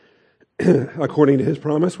According to his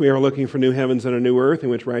promise, we are looking for new heavens and a new earth in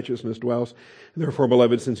which righteousness dwells. Therefore,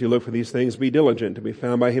 beloved, since you look for these things, be diligent to be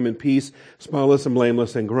found by him in peace, spotless and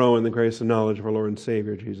blameless, and grow in the grace and knowledge of our Lord and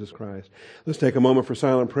Savior, Jesus Christ. Let's take a moment for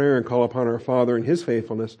silent prayer and call upon our Father in his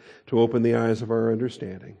faithfulness to open the eyes of our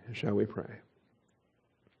understanding. Shall we pray?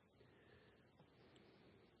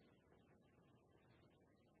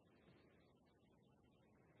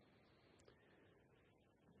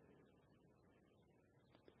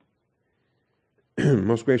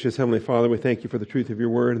 Most gracious Heavenly Father, we thank you for the truth of your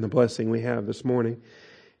word and the blessing we have this morning.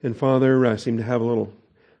 And Father, I seem to have a little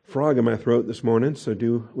frog in my throat this morning, so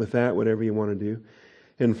do with that whatever you want to do.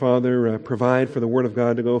 And Father, provide for the word of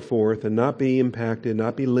God to go forth and not be impacted,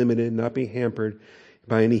 not be limited, not be hampered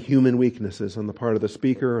by any human weaknesses on the part of the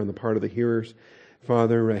speaker or on the part of the hearers.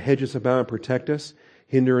 Father, hedge us about, protect us,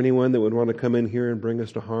 hinder anyone that would want to come in here and bring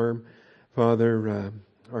us to harm. Father,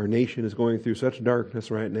 our nation is going through such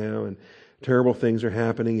darkness right now, and terrible things are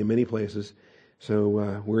happening in many places.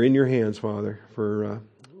 So we're in your hands, Father, for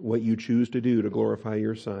what you choose to do to glorify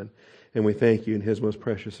your Son. And we thank you in his most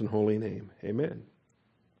precious and holy name. Amen.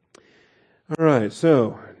 All right,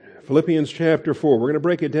 so Philippians chapter 4. We're going to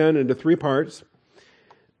break it down into three parts.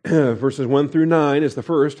 Verses 1 through 9 is the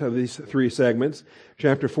first of these three segments.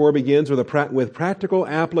 Chapter 4 begins with practical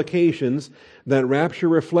applications that rapture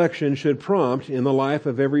reflection should prompt in the life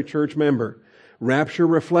of every church member. Rapture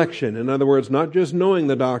reflection, in other words, not just knowing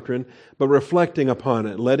the doctrine, but reflecting upon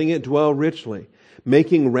it, letting it dwell richly,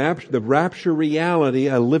 making the rapture reality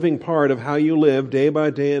a living part of how you live day by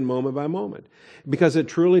day and moment by moment. Because it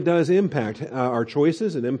truly does impact our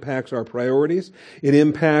choices, it impacts our priorities, it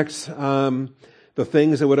impacts the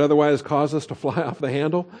things that would otherwise cause us to fly off the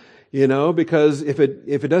handle. You know, because if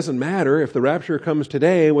it doesn't matter, if the rapture comes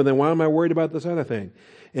today, well then why am I worried about this other thing?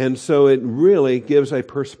 And so it really gives a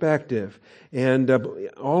perspective. And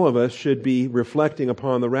all of us should be reflecting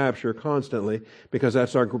upon the rapture constantly, because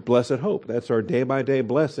that's our blessed hope. That's our day-by-day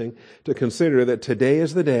blessing to consider that today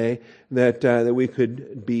is the day that we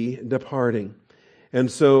could be departing. And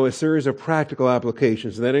so a series of practical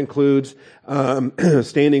applications. That includes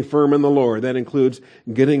standing firm in the Lord. That includes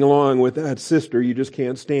getting along with that sister you just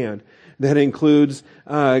can't stand. That includes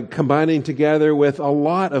combining together with a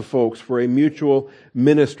lot of folks for a mutual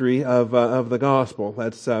ministry of the gospel.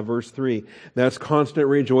 That's verse 3. That's constant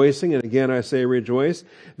rejoicing. And again, I say rejoice.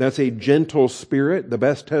 That's a gentle spirit. The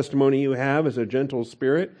best testimony you have is a gentle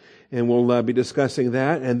spirit. And we'll be discussing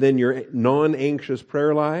that. And then your non-anxious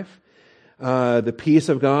prayer life. The peace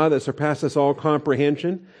of God that surpasses all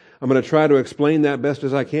comprehension. I'm going to try to explain that best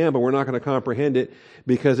as I can, but we're not going to comprehend it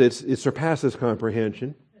because it surpasses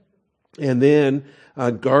comprehension. And then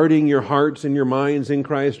guarding your hearts and your minds in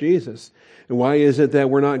Christ Jesus. And why is it that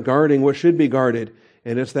we're not guarding what should be guarded?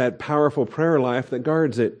 And it's that powerful prayer life that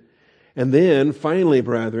guards it. And then finally,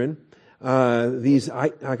 brethren, these,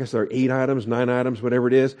 I guess there are 8 items, 9 items, whatever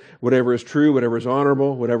it is, whatever is true, whatever is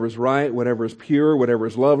honorable, whatever is right, whatever is pure, whatever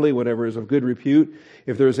is lovely, whatever is of good repute,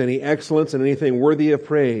 if there is any excellence and anything worthy of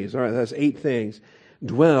praise. All right, that's 8 things.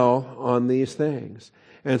 Dwell on these things.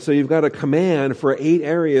 And so you've got a command for 8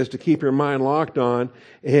 areas to keep your mind locked on.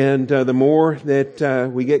 And the more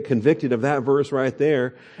that we get convicted of that verse right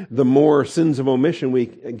there, the more sins of omission we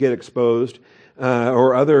get exposed.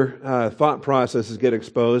 Or other thought processes get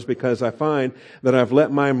exposed, because I find that I've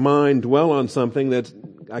let my mind dwell on something that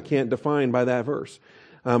I can't define by that verse.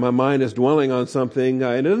 My mind is dwelling on something,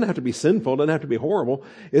 and it doesn't have to be sinful, it doesn't have to be horrible.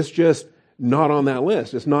 It's just not on that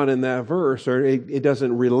list. It's not in that verse, or it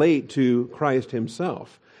doesn't relate to Christ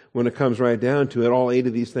himself. When it comes right down to it, all 8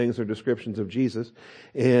 of these things are descriptions of Jesus.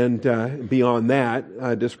 And beyond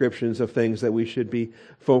that, descriptions of things that we should be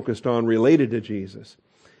focused on related to Jesus.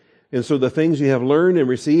 And so the things you have learned and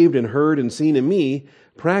received and heard and seen in me,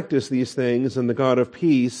 practice these things, and the God of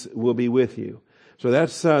peace will be with you. So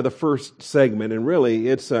that's the first segment, and really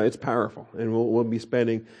it's powerful, and we'll be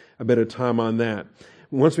spending a bit of time on that.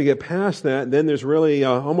 Once we get past that, then there's really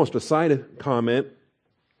almost a side comment.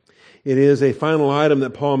 It is a final item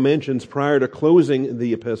that Paul mentions prior to closing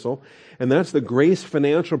the epistle, and that's the grace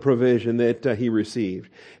financial provision that he received.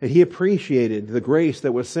 And he appreciated the grace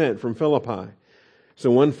that was sent from Philippi. So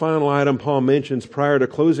one final item Paul mentions prior to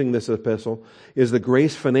closing this epistle is the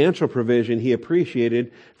grace financial provision he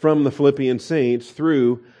appreciated from the Philippian saints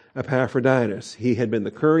through Epaphroditus. He had been the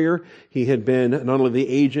courier. He had been not only the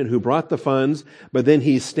agent who brought the funds, but then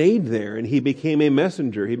he stayed there and he became a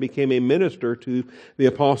messenger. He became a minister to the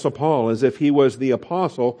Apostle Paul, as if he was the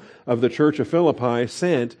apostle of the church of Philippi,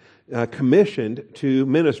 sent, commissioned to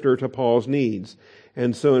minister to Paul's needs.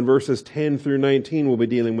 And so in verses 10 through 19, we'll be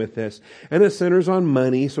dealing with this. And it centers on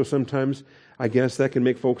money, so sometimes I guess that can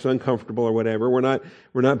make folks uncomfortable or whatever. We're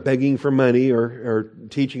not begging for money or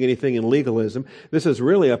teaching anything in legalism. This is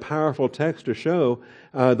really a powerful text to show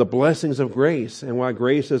the blessings of grace and why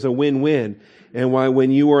grace is a win-win, and why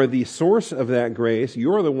when you are the source of that grace,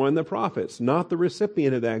 you're the one that profits, not the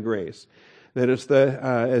recipient of that grace. That it's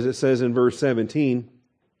as it says in verse 17,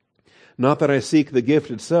 not that I seek the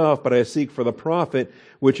gift itself, but I seek for the profit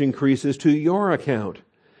which increases to your account.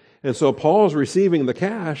 And so Paul's receiving the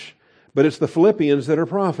cash, but it's the Philippians that are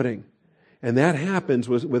profiting. And that happens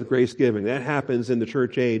with grace giving. That happens in the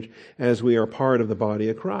church age as we are part of the body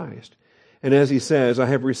of Christ. And as he says, I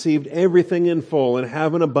have received everything in full and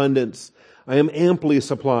have an abundance. I am amply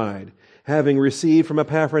supplied, having received from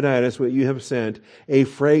Epaphroditus what you have sent, a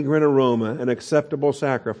fragrant aroma, an acceptable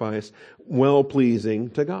sacrifice, well-pleasing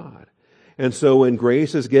to God. And so when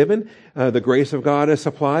grace is given, the grace of God is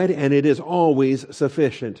supplied, and it is always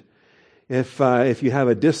sufficient. If you have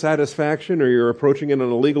a dissatisfaction or you're approaching it on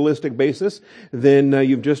a legalistic basis, then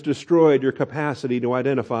you've just destroyed your capacity to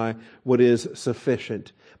identify what is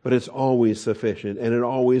sufficient. But it's always sufficient, and it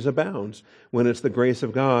always abounds when it's the grace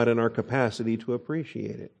of God and our capacity to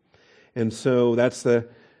appreciate it. And so that's the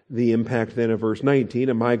impact then of verse 19.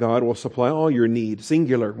 And my God will supply all your needs,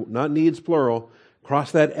 singular, not needs plural.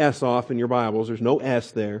 Cross that S off in your Bibles. There's no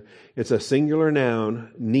S there. It's a singular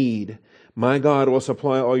noun, need. My God will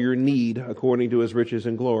supply all your need according to His riches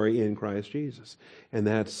and glory in Christ Jesus. And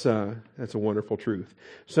that's a wonderful truth.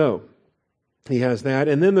 So, he has that.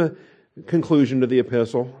 And then the conclusion to the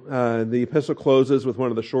epistle. The epistle closes with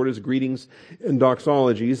one of the shortest greetings and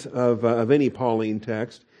doxologies of any Pauline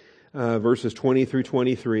text. Verses 20 through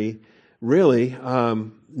 23. Really,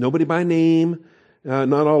 nobody by name,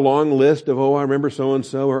 not a long list of, I remember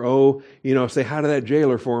so-and-so, or, say hi to that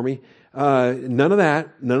jailer for me. None of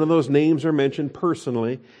that. None of those names are mentioned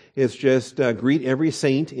personally. It's just greet every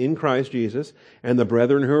saint in Christ Jesus, and the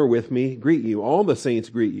brethren who are with me greet you. All the saints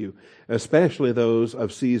greet you, especially those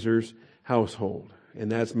of Caesar's household.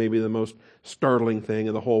 And that's maybe the most startling thing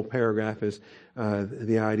in the whole paragraph is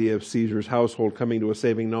the idea of Caesar's household coming to a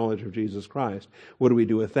saving knowledge of Jesus Christ. What do we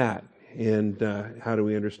do with that? And how do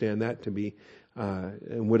we understand that to be,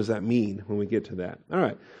 and what does that mean when we get to that? All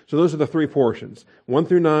right, so those are the three portions. 1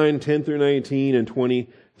 through 9, 10 through 19, and 20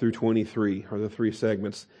 through 23 are the three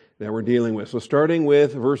segments that we're dealing with. So starting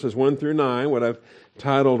with verses 1 through 9, what I've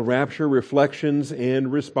titled Rapture, Reflections,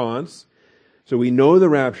 and Response. So we know the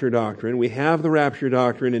rapture doctrine. We have the rapture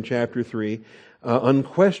doctrine in chapter 3,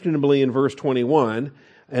 unquestionably in verse 21,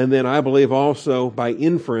 and then I believe also by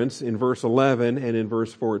inference in verse 11 and in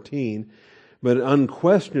verse 14. But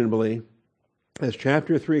unquestionably, as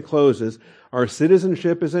chapter 3 closes, our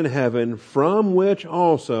citizenship is in heaven, from which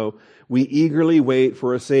also we eagerly wait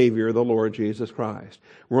for a Savior, the Lord Jesus Christ.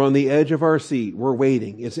 We're on the edge of our seat. We're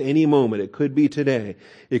waiting. It's any moment. It could be today.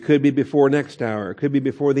 It could be before next hour. It could be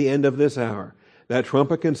before the end of this hour. That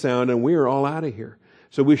trumpet can sound and we are all out of here.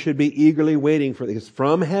 So we should be eagerly waiting for this.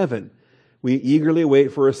 From heaven, we eagerly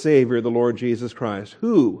wait for a Savior, the Lord Jesus Christ,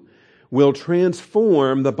 who will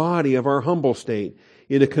transform the body of our humble state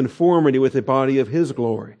into conformity with the body of His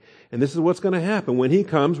glory. And this is what's going to happen. When He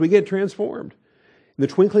comes, we get transformed. In the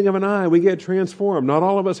twinkling of an eye, we get transformed. Not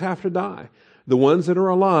all of us have to die. The ones that are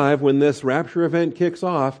alive when this rapture event kicks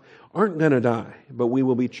off aren't going to die, but we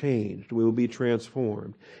will be changed. We will be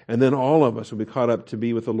transformed. And then all of us will be caught up to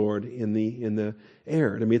be with the Lord in the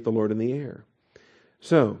air, to meet the Lord in the air.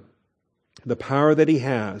 So, the power that He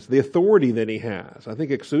has, the authority that He has. I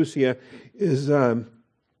think exousia is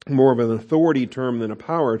more of an authority term than a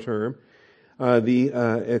power term. The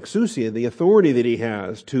exousia, the authority that He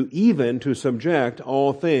has to subject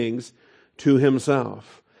all things to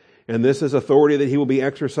Himself. And this is authority that He will be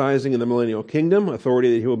exercising in the millennial kingdom,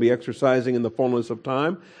 authority that He will be exercising in the fullness of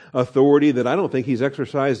time, authority that I don't think He's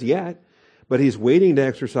exercised yet, but He's waiting to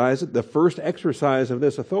exercise it. The first exercise of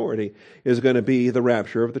this authority is going to be the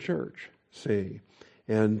rapture of the church,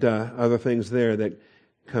 and other things there that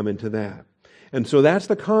come into that. And so that's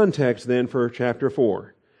the context then for chapter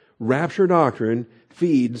 4. Rapture doctrine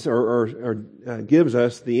feeds or gives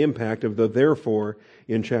us the impact of the therefore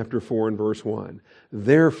in chapter 4 and verse 1.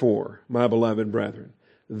 Therefore, my beloved brethren,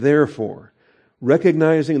 therefore,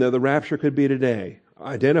 recognizing that the rapture could be today,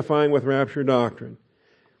 identifying with rapture doctrine.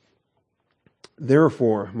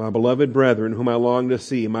 Therefore, my beloved brethren, whom I long to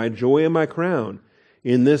see, my joy and my crown,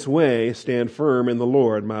 in this way stand firm in the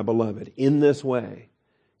Lord, my beloved. In this way.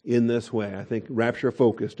 In this way. I think rapture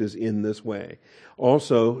focused is in this way.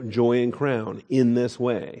 Also, joy and crown, in this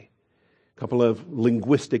way. A couple of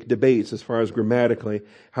linguistic debates as far as grammatically.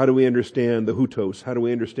 How do we understand the hutos? How do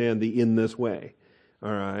we understand the in this way?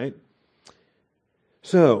 All right.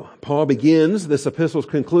 So, Paul begins this epistle's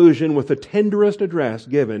conclusion with the tenderest address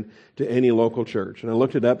given to any local church. And I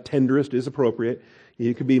looked it up. Tenderest is appropriate.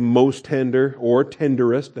 You could be most tender or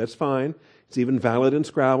tenderest. That's fine. It's even valid in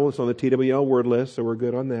Scrabble. It's on the TWL word list, so we're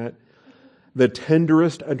good on that. The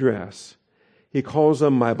tenderest address. He calls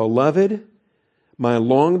them my beloved, my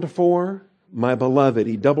longed for, my beloved.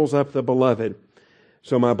 He doubles up the beloved.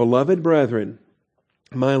 So my beloved brethren,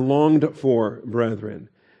 my longed for brethren,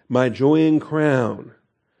 my joy and crown.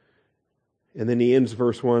 And then he ends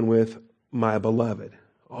verse 1 with my beloved.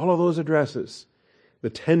 All of those addresses, the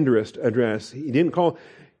tenderest address. He didn't call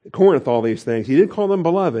Corinth all these things. He did call them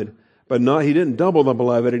beloved, but he didn't double the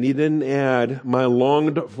beloved, and he didn't add my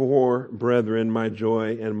longed for brethren, my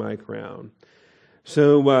joy and my crown.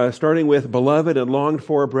 So starting with beloved and longed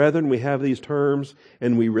for brethren, we have these terms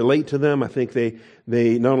and we relate to them. I think they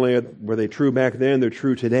not only were they true back then, they're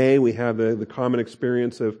true today. We have the common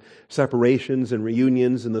experience of separations and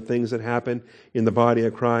reunions and the things that happen in the body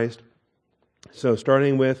of Christ. So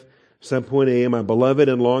starting with subpoint A, my beloved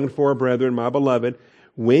and longed for brethren, my beloved.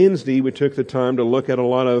 Wednesday, we took the time to look at a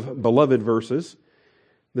lot of beloved verses.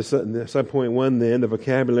 The subpoint 1 then, the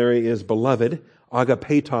vocabulary is beloved,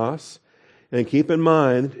 agapetos. And keep in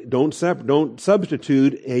mind, don't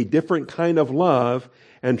substitute a different kind of love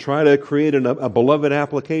and try to create a beloved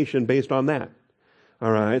application based on that.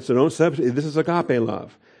 All right, so don't substitute. This is agape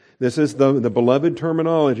love. This is the beloved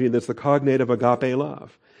terminology that's the cognative agape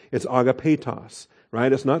love. It's agapetos,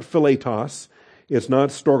 right? It's not philetos. It's not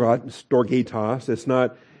storgetos. It's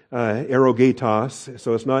not erogetos.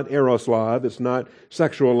 So it's not eros love. It's not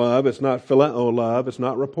sexual love. It's not phileo love. It's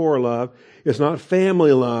not rapport love. It's not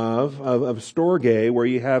family love of storge, where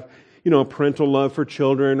you have, parental love for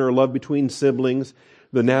children or love between siblings,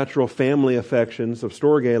 the natural family affections of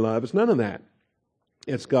storge love. It's none of that.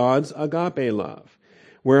 It's God's agape love,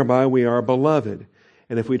 whereby we are beloved.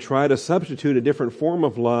 And if we try to substitute a different form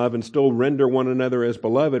of love and still render one another as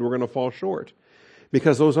beloved, we're going to fall short,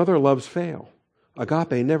 because those other loves fail.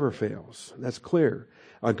 Agape never fails. That's clear.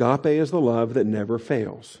 Agape is the love that never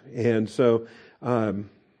fails. And so,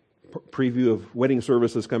 preview of wedding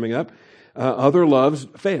services coming up. Other loves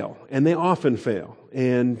fail, and they often fail.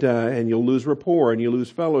 And you'll lose rapport, and you lose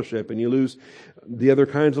fellowship, and you lose the other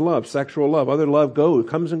kinds of love, sexual love. Other love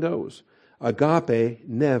comes and goes. Agape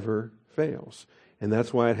never fails. And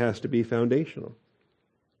that's why it has to be foundational.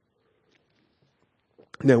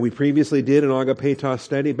 Now, we previously did an agapetos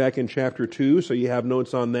study back in chapter 2, so you have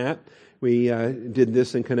notes on that. We did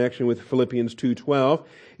this in connection with Philippians 2:12.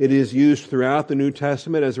 It is used throughout the New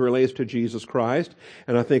Testament as it relates to Jesus Christ,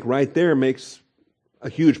 and I think right there makes a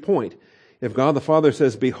huge point. If God the Father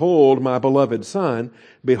says, "Behold my beloved Son,"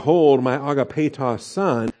 "Behold my agapetos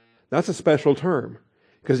Son," that's a special term,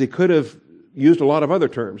 because he could have used a lot of other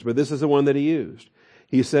terms, but this is the one that he used.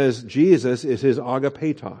 He says Jesus is his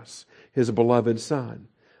agapetos, his beloved Son.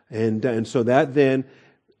 And so that then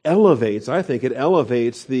elevates, I think it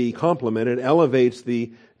elevates the compliment, it elevates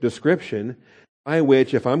the description, by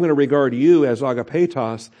which if I'm going to regard you as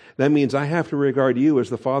agapetos, that means I have to regard you as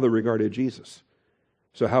the Father regarded Jesus.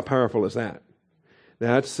 So how powerful is that?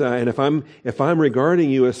 That's and if I'm regarding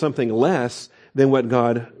you as something less than what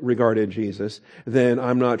God regarded Jesus, then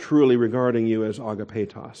I'm not truly regarding you as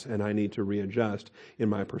agapetos, and I need to readjust in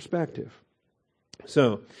my perspective.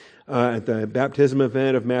 So, at the baptism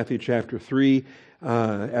event of Matthew chapter 3,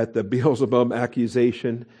 at the Beelzebub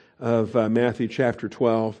accusation of Matthew chapter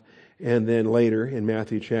 12, and then later in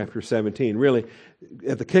Matthew chapter 17. Really,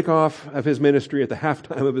 at the kickoff of his ministry, at the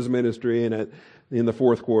halftime of his ministry, and in the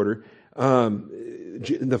fourth quarter,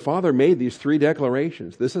 the Father made these three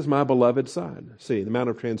declarations. This is my beloved Son. See, the Mount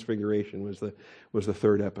of Transfiguration was the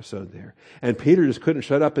third episode there. And Peter just couldn't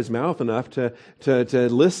shut up his mouth enough to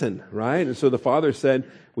listen, right? And so the Father said,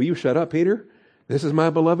 "Will you shut up, Peter? This is my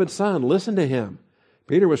beloved Son. Listen to him."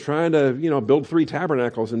 Peter was trying to, build 3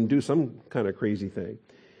 tabernacles and do some kind of crazy thing.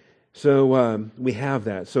 So we have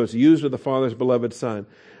that. So it's used of the Father's beloved Son.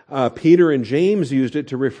 Peter and James used it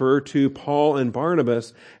to refer to Paul and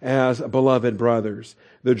Barnabas as beloved brothers.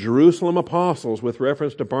 The Jerusalem apostles with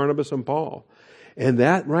reference to Barnabas and Paul. And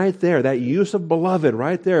that right there, that use of beloved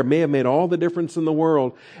right there may have made all the difference in the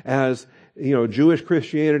world, as, Jewish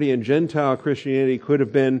Christianity and Gentile Christianity could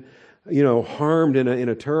have been, harmed in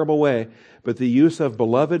a terrible way. But the use of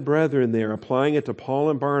beloved brethren there, applying it to Paul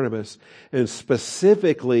and Barnabas, and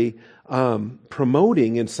specifically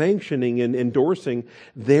promoting and sanctioning and endorsing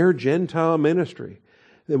their Gentile ministry.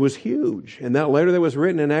 It was huge. And that letter that was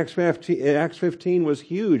written in Acts 15 was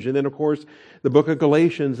huge. And then, of course, the book of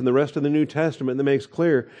Galatians and the rest of the New Testament that makes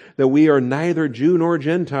clear that we are neither Jew nor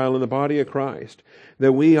Gentile in the body of Christ.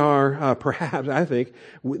 That we are, perhaps, I think,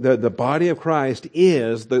 the body of Christ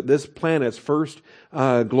is this planet's first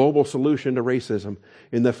global solution to racism,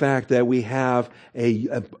 in the fact that we have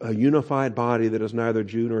a unified body that is neither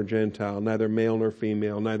Jew nor Gentile, neither male nor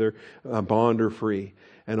female, neither bond or free.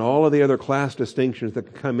 And all of the other class distinctions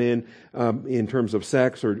that come in terms of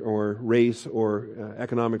sex or race or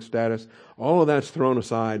economic status, all of that's thrown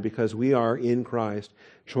aside because we are in Christ,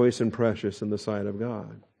 choice and precious in the sight of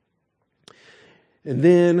God. And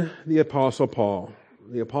then the Apostle Paul.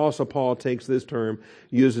 The Apostle Paul takes this term,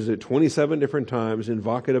 uses it 27 different times in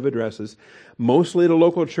vocative addresses, mostly to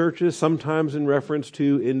local churches, sometimes in reference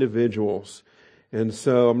to individuals. And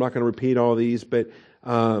so I'm not going to repeat all these, but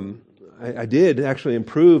I did actually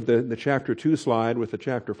improve the chapter 2 slide with the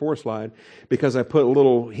chapter 4 slide, because I put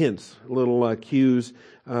little hints, little cues,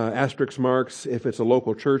 asterisk marks if it's a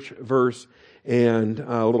local church verse, and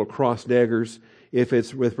little cross daggers if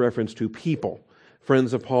it's with reference to people.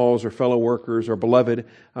 Friends of Paul's or fellow workers or beloved,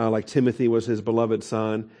 like Timothy was his beloved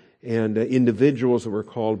son, and individuals that were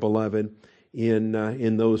called beloved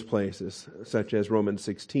in those places, such as Romans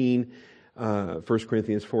 16, 1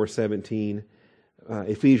 Corinthians 4:17,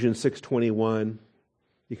 Ephesians 6:21.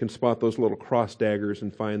 You can spot those little cross daggers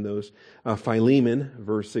and find those. Philemon,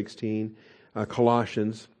 verse 16,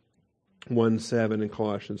 Colossians 1:7 and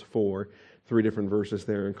Colossians 4. 3 different verses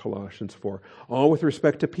there in Colossians 4. All with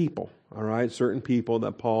respect to people, all right? Certain people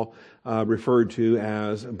that Paul referred to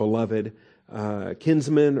as beloved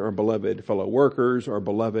kinsmen or beloved fellow workers or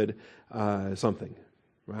beloved something,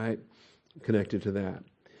 right? Connected to that.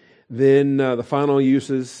 Then the final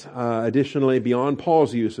uses, additionally, beyond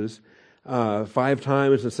Paul's uses, 5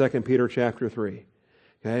 times in 2 Peter chapter 3.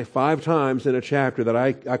 Okay, 5 times in a chapter that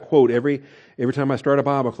I quote every time I start a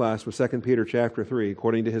Bible class with 2 Peter chapter 3,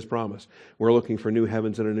 according to his promise. We're looking for new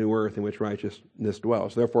heavens and a new earth in which righteousness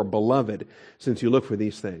dwells. Therefore, beloved, since you look for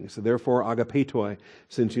these things. Therefore, agapetoi,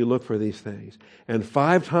 since you look for these things. And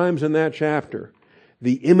 5 times in that chapter,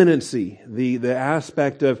 the imminency, the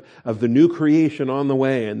aspect of the new creation on the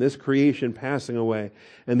way and this creation passing away,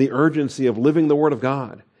 and the urgency of living the Word of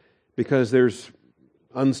God, because there's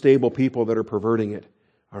unstable people that are perverting it.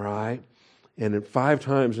 All right? And 5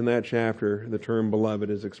 times in that chapter, the term beloved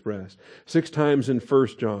is expressed. 6 times in 1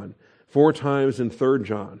 John. 4 times in 3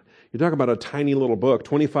 John. You talk about a tiny little book,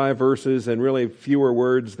 25 verses and really fewer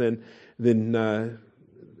words than 2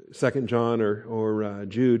 John or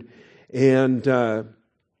Jude. And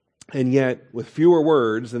yet, with fewer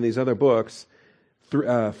words than these other books,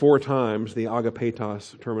 4 times the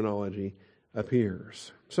agapetos terminology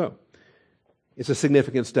appears. So, it's a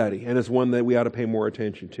significant study, and it's one that we ought to pay more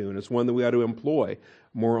attention to, and it's one that we ought to employ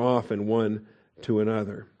more often, one to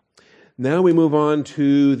another. Now we move on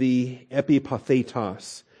to the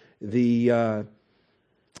epipathetos, the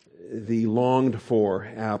longed-for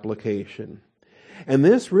application. And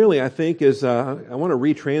this really, I think, is, I want to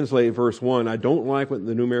retranslate verse 1. I don't like what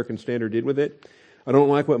the New American Standard did with it. I don't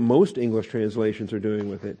like what most English translations are doing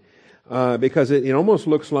with it, because it almost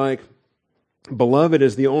looks like beloved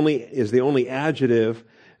is the only adjective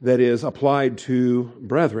that is applied to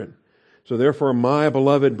brethren. So therefore, my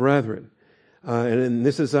beloved brethren. And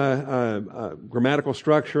this is a grammatical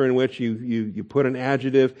structure in which you put an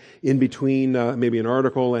adjective in between maybe an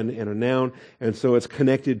article and a noun, and so it's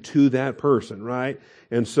connected to that person, right?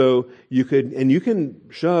 And so you can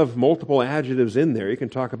shove multiple adjectives in there. You can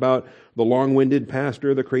talk about the long-winded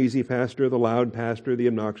pastor, the crazy pastor, the loud pastor, the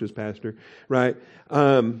obnoxious pastor, right?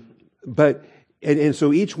 But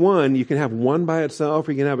so each one, you can have one by itself,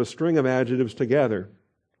 or you can have a string of adjectives together.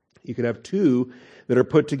 You could have 2 that are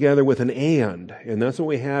put together with an and that's what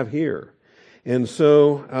we have here. And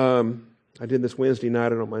so I did this Wednesday night.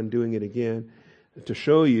 I don't mind doing it again to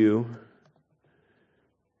show you.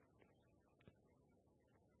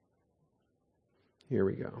 Here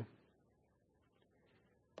we go.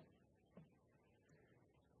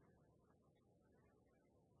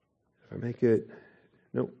 If I make it,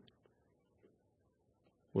 nope.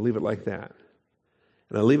 We'll leave it like that.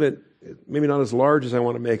 And I leave it maybe not as large as I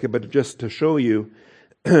want to make it, but just to show you,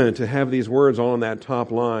 to have these words all on that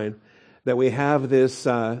top line, that we have this,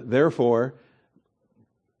 therefore,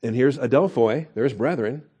 and here's adelphoi, there's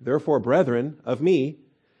brethren, therefore brethren of me.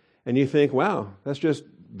 And you think, wow, that's just,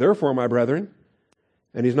 therefore my brethren.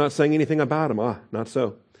 And he's not saying anything about them. Not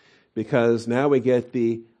so. Because now we get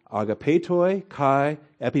the agapetoi, kai,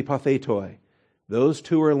 epipathetoi. Those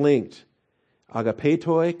 2 are linked.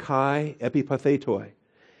 Agapetoi, kai, epipathetoi.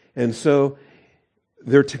 And so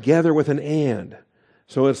they're together with an and.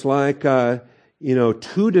 So it's like,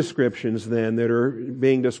 two descriptions then that are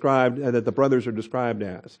being described, that the brothers are described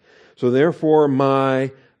as. So therefore,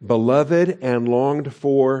 my beloved and longed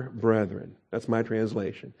for brethren. That's my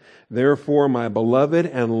translation. Therefore, my beloved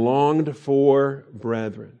and longed for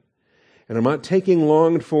brethren. And I'm not taking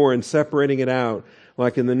longed for and separating it out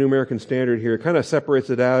like in the New American Standard here. It kind of separates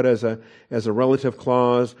it out as a relative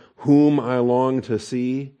clause, whom I long to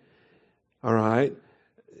see. All right?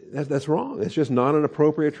 That's wrong. It's just not an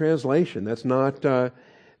appropriate translation. That's not,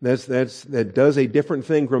 that does a different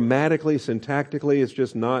thing grammatically, syntactically. It's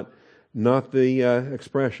just not the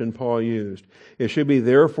expression Paul used. It should be,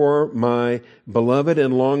 therefore, my beloved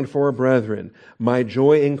and longed for brethren, my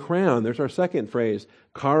joy and crown. There's our second phrase,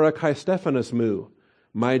 kara kai Stephanus mu,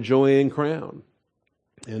 my joy and crown.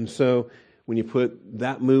 And so, when you put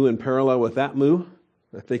that mu in parallel with that mu,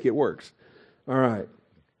 I think it works. All right.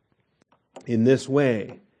 In this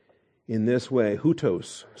way,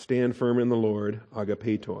 hutos, stand firm in the Lord,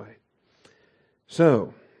 agapetoi.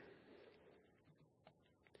 So,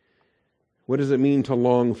 what does it mean to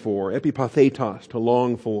long for? Epipathetos, to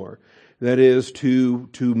long for. That is to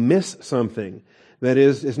miss something. That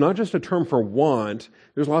is, it's not just a term for want.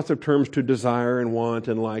 There's lots of terms to desire and want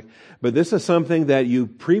and like. But this is something that you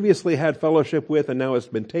previously had fellowship with and now it's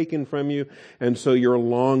been taken from you. And so you're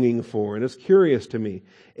longing for. And it's curious to me.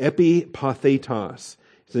 Epipathetos.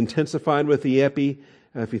 It's intensified with the epi.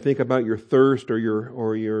 If you think about your thirst or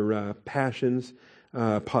your passions,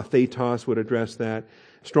 pathetos would address that.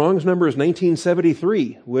 Strong's number is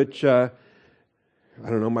 1973, which, I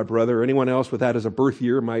don't know, my brother or anyone else with that as a birth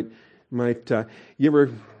year might, you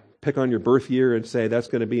ever pick on your birth year and say, that's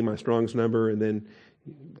going to be my Strong's number, and then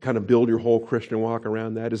kind of build your whole Christian walk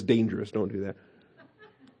around that? It's dangerous. Don't do that.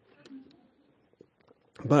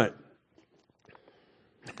 But,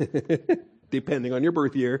 depending on your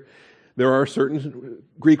birth year, there are certain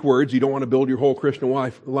Greek words you don't want to build your whole Christian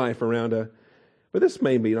life around but this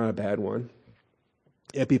may be not a bad one.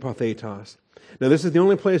 Epipathetos. Now, this is the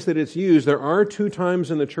only place that it's used. There are 2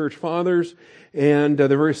 times in the Church Fathers, and they're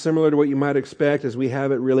very similar to what you might expect as we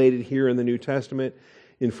have it related here in the New Testament.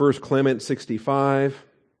 In 1 Clement 65.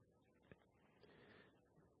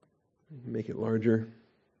 Make it larger.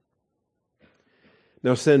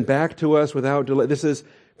 Now send back to us without delay. This is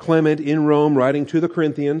Clement in Rome writing to the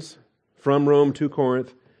Corinthians, from Rome to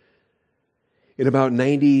Corinth, in about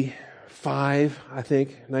 95, I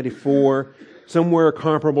think, 94, somewhere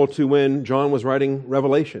comparable to when John was writing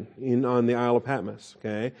Revelation on the Isle of Patmos.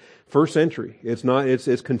 Okay, 1st century.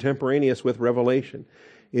 It's contemporaneous with Revelation.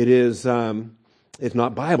 It is. It's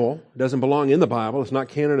not Bible. It doesn't belong in the Bible. It's not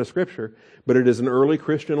canon of Scripture, but it is an early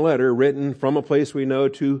Christian letter written from a place we know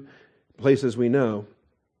to places we know.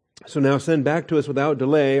 So now send back to us without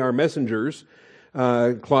delay our messengers,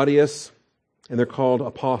 Claudius, and they're called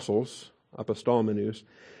apostles, apostolmenus.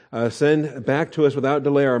 Send back to us without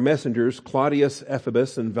delay our messengers, Claudius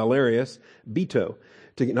Ephebus and Valerius, Beto,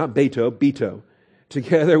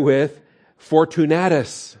 together with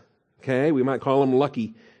Fortunatus. Okay, we might call him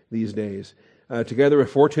Lucky these days. Together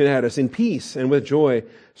with Fortunatus in peace and with joy,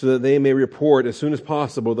 so that they may report as soon as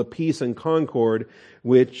possible the peace and concord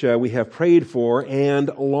which we have prayed for and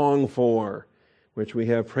long for. That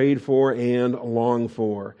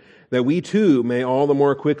we too may all the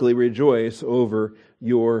more quickly rejoice over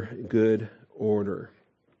your good order.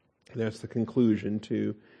 That's the conclusion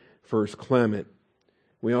to 1 Clement.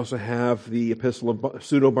 We also have the Epistle of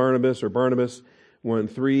Pseudo-Barnabas or Barnabas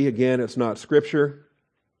 1:3. Again, it's not Scripture.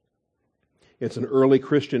 It's an early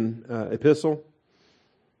Christian epistle.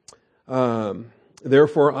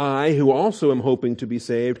 Therefore I, who also am hoping to be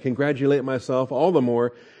saved, congratulate myself all the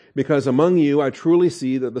more, because among you I truly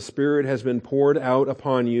see that the Spirit has been poured out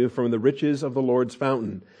upon you from the riches of the Lord's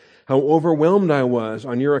fountain. How overwhelmed I was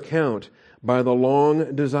on your account by the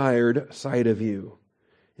long-desired sight of you.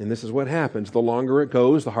 And this is what happens. The longer it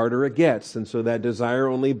goes, the harder it gets. And so that desire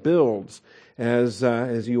only builds as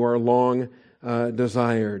you are long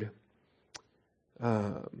desired.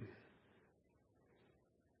 I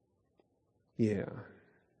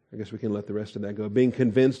guess we can let the rest of that go. Being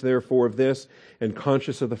convinced, therefore, of this, and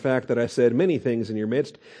conscious of the fact that I said many things in your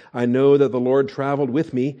midst, I know that the Lord traveled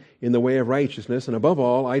with me in the way of righteousness, and above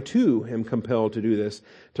all, I too am compelled to do this,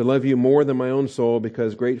 to love you more than my own soul,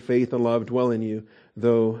 because great faith and love dwell in you,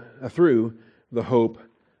 though through the hope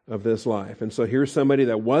of this life. And so here's somebody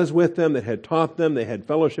that was with them, that had taught them, they had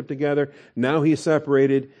fellowship together. Now he's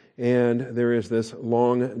separated, and there is this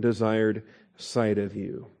long-desired sight of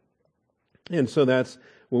you. And so that's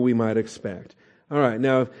what we might expect. All right,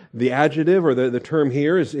 now the adjective or the term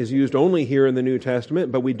here is used only here in the New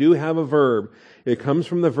Testament, but we do have a verb. It comes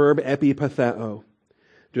from the verb epipatheo.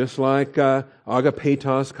 Just like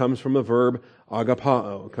agapetos comes from the verb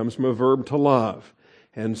agapao. It comes from a verb to love.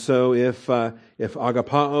 And so if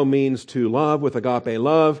agapao means to love with agape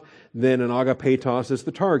love, then an agapetos is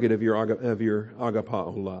the target of your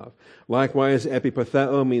agapao love. Likewise,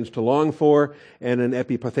 epipatheo means to long for, and an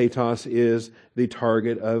epipathetos is the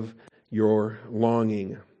target of your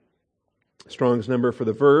longing. Strong's number for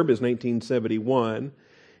the verb is 1971.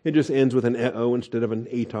 It just ends with an eo instead of an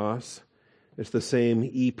etos. It's the same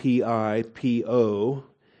epipo,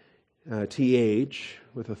 th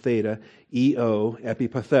with a theta, eo,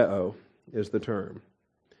 epipatheo is the term.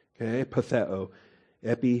 Okay, patheo,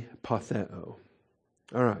 epipatheo.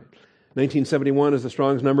 All right. 1971 is the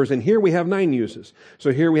Strong's numbers, and here we have 9 uses.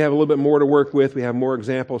 So here we have a little bit more to work with. We have more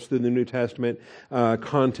examples through the New Testament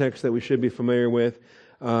context that we should be familiar with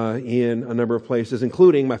in a number of places,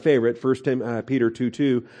 including my favorite, 1 Peter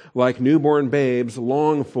 2:2, like newborn babes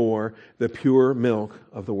long for the pure milk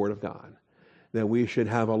of the Word of God. That we should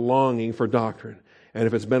have a longing for doctrine. And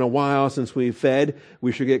if it's been a while since we've fed,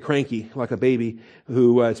 we should get cranky like a baby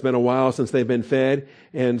who it's been a while since they've been fed,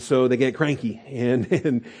 and so they get cranky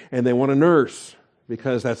and they want to nurse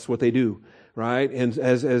because that's what they do, right? And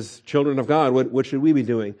as children of God, what should we be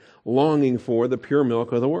doing? Longing for the pure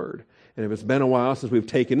milk of the Word. And if it's been a while since we've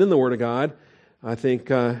taken in the Word of God, I think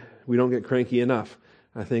we don't get cranky enough.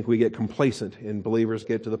 I think we get complacent, and believers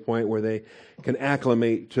get to the point where they can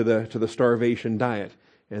acclimate to the starvation diet.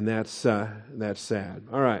 And that's sad.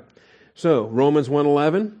 All right. So Romans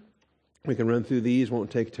 1:11. We can run through these. Won't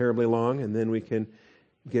take terribly long, and then we can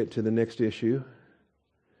get to the next issue.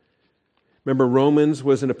 Remember, Romans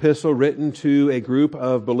was an epistle written to a group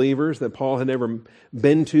of believers that Paul had never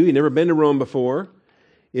been to. He'd never been to Rome before.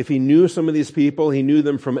 If he knew some of these people, he knew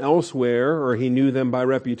them from elsewhere, or he knew them by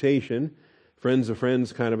reputation, friends of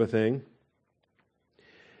friends kind of a thing.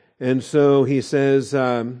 And so he says,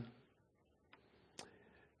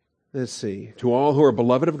 let's see, to all who are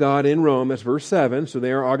beloved of God in Rome, that's verse 7, so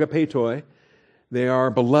they are agapetoi. They are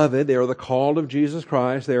beloved, they are the called of Jesus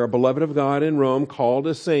Christ. They are beloved of God in Rome, called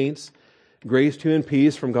as saints. Grace to you and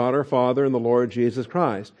peace from God our Father and the Lord Jesus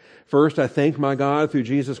Christ. First, I thank my God through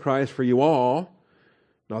Jesus Christ for you all,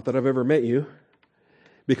 not that I've ever met you,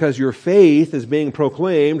 because your faith is being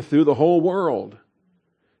proclaimed through the whole world.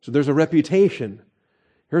 So there's a reputation.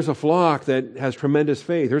 Here's a flock that has tremendous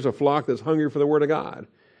faith. Here's a flock that's hungry for the Word of God.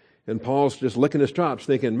 And Paul's just licking his chops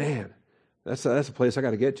thinking, man, that's a place I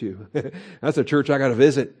got to get to. That's a church I got to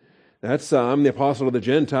visit. That's I'm the apostle of the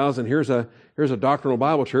Gentiles, and here's a doctrinal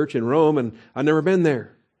Bible church in Rome, and I've never been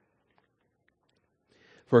there.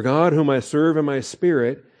 For God, whom I serve in my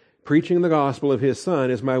spirit, preaching the gospel of His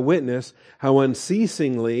Son, is my witness how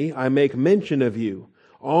unceasingly I make mention of you,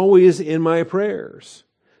 always in my prayers.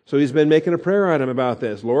 So he's been making a prayer item about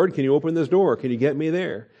this. Lord, can you open this door? Can you get me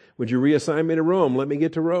there? Would you reassign me to Rome? Let me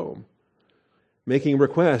get to Rome. Making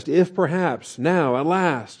request, if perhaps, now, at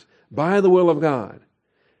last, by the will of God.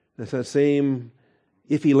 That's that same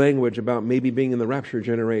iffy language about maybe being in the rapture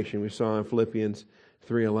generation we saw in Philippians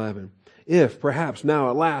 3:11. If perhaps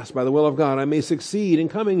now, at last, by the will of God, I may succeed in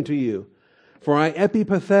coming to you. For I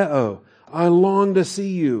epipatheo, I long to see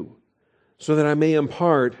you, so that I may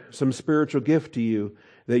impart some spiritual gift to you,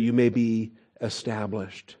 that you may be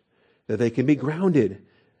established, that they can be grounded.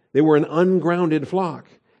 They were an ungrounded flock.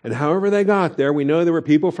 And however they got there, we know there were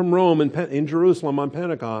people from Rome in Jerusalem on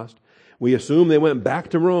Pentecost. We assume they went back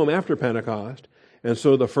to Rome after Pentecost. And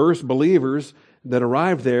so the first believers that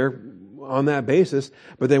arrived there on that basis,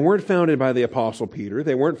 but they weren't founded by the Apostle Peter.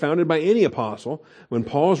 They weren't founded by any apostle. When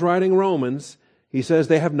Paul's writing Romans, he says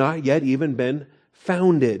they have not yet even been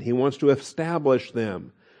founded. He wants to establish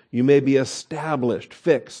them. You may be established,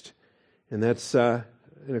 fixed. And that's an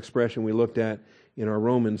expression we looked at in our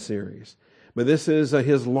Roman series. But this is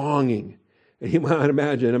his longing. And you might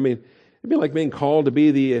imagine, it'd be like being called to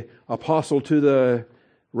be the apostle to the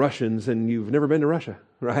Russians and you've never been to Russia,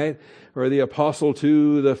 right? Or the apostle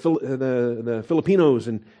to the Filipinos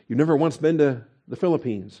and you've never once been to the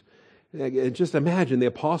Philippines. Just imagine the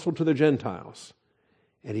apostle to the Gentiles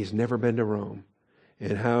and he's never been to Rome.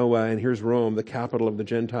 And and here's Rome, the capital of the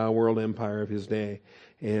Gentile world empire of his day,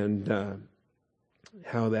 and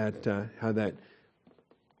how that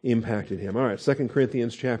impacted him. All right, 2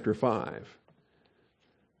 Corinthians chapter 5.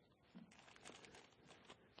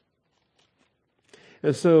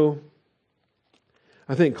 And so,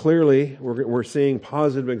 I think clearly we're seeing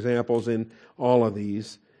positive examples in all of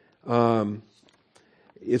these.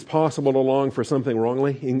 It's possible to long for something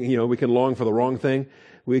wrongly. We can long for the wrong thing.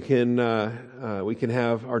 we can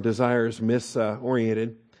have our desires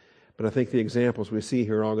misoriented. But I think the examples we see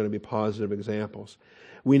here are all going to be positive examples.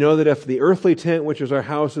 We know that if the earthly tent, which is our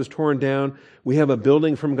house, is torn down, we have a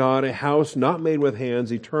building from God, a house not made with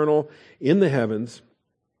hands, eternal in the heavens.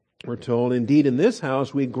 We're told, indeed, in this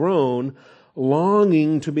house we groan,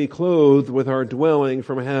 longing to be clothed with our dwelling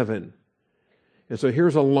from heaven. And so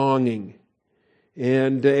here's a longing.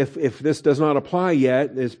 And if this does not apply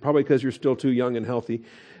yet, it's probably because you're still too young and healthy,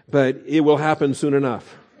 but it will happen soon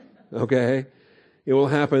enough. Okay? It will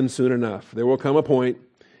happen soon enough. There will come a point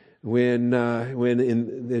when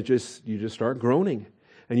you just start groaning,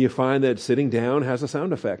 and you find that sitting down has a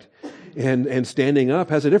sound effect, and standing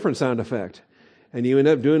up has a different sound effect, and you end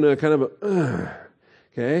up doing a kind of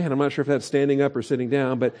okay. And I'm not sure if that's standing up or sitting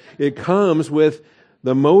down, but it comes with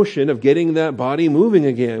the motion of getting that body moving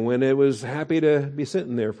again when it was happy to be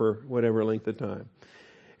sitting there for whatever length of time.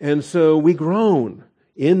 And so we groan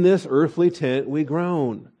in this earthly tent. We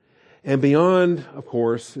groan. And beyond, of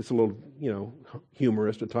course, it's a little,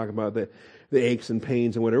 humorous to talk about the aches and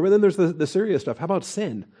pains and whatever. Then there's the serious stuff. How about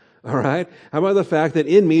sin? All right? How about the fact that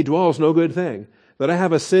in me dwells no good thing? That I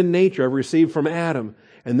have a sin nature I've received from Adam.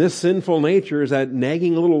 And this sinful nature is that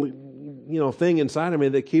nagging little, thing inside of me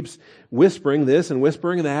that keeps whispering this and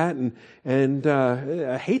whispering that. And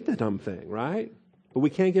I hate the dumb thing, right? But we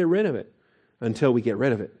can't get rid of it until we get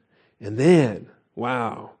rid of it. And then,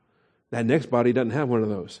 wow, that next body doesn't have one of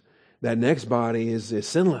those. That next body is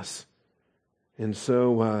sinless. And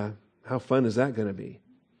so how fun is that going to be?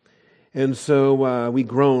 And so we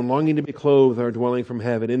groan, longing to be clothed, our dwelling from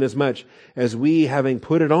heaven, inasmuch as we, having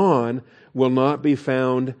put it on, will not be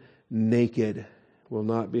found naked. Will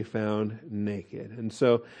not be found naked. And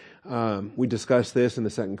so we discussed this in the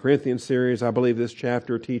 2 Corinthians series. I believe this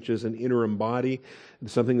chapter teaches an interim body,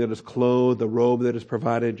 something that is clothed, the robe that is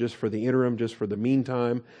provided just for the interim, just for the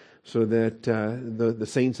meantime, so that the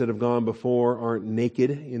saints that have gone before aren't naked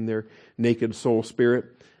in their naked soul spirit,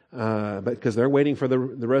 but because they're waiting for the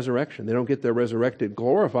resurrection. They don't get their resurrected,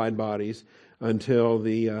 glorified bodies until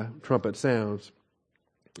the trumpet sounds.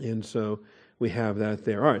 And so we have that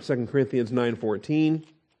there. All right, 2 Corinthians 9:14.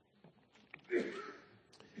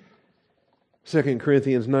 2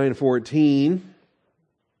 Corinthians 9:14.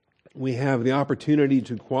 We have the opportunity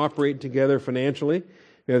to cooperate together financially.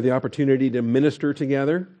 We have the opportunity to minister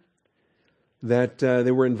together. That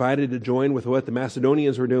they were invited to join with what the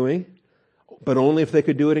Macedonians were doing, but only if they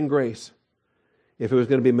could do it in grace. If it was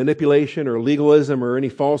going to be manipulation or legalism or any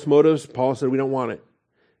false motives, Paul said, we don't want it.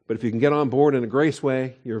 But if you can get on board in a grace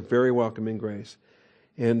way, you're very welcome in grace.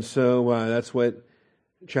 And so that's what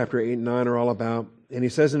chapter 8 and 9 are all about. And he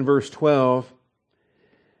says in verse 12,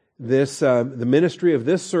 the ministry of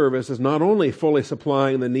this service is not only fully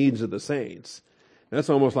supplying the needs of the saints.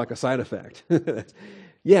 That's almost like a side effect.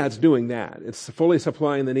 Yeah, it's doing that. It's fully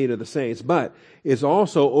supplying the need of the saints, but it's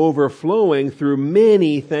also overflowing through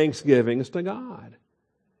many thanksgivings to God.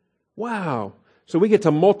 Wow. So we get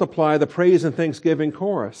to multiply the praise and thanksgiving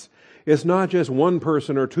chorus. It's not just one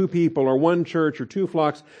person or two people or one church or two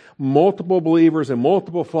flocks. Multiple believers and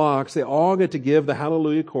multiple flocks, they all get to give the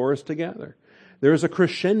hallelujah chorus together. There's a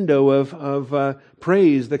crescendo of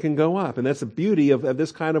praise that can go up, and that's the beauty of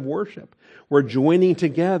this kind of worship. We're joining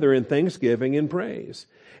together in thanksgiving and praise.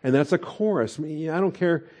 And that's a chorus. I don't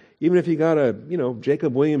care, even if you got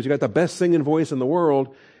Jacob Williams, you got the best singing voice in the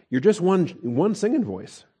world, you're just one singing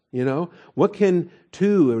voice. What can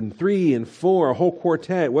 2 and 3 and 4, a whole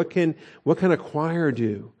quartet, what can a choir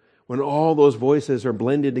do when all those voices are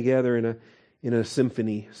blended together in a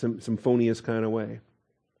symphony, symphonious kind of way?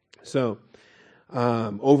 So,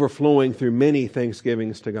 overflowing through many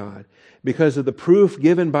thanksgivings to God. Because of the proof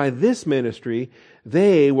given by this ministry,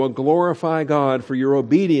 they will glorify God for your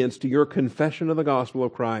obedience to your confession of the gospel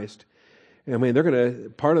of Christ. And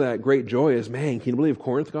part of that great joy is, man, can you believe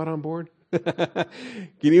Corinth got on board? Can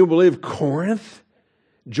you believe Corinth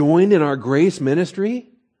joined in our grace ministry?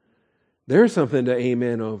 There's something to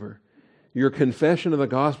amen over. Your confession of the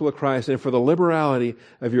gospel of Christ and for the liberality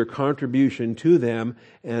of your contribution to them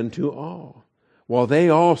and to all. While they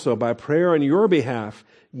also, by prayer on your behalf,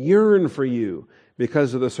 yearn for you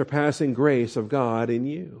because of the surpassing grace of God in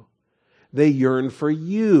you. They yearn for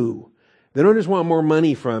you. They don't just want more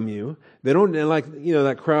money from you. They don't,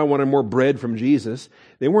 that crowd wanted more bread from Jesus.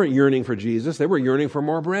 They weren't yearning for Jesus. They were yearning for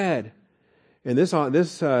more bread. And this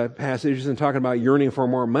passage isn't talking about yearning for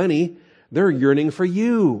more money. They're yearning for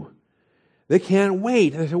you. They can't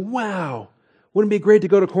wait. And they say, wow, wouldn't it be great to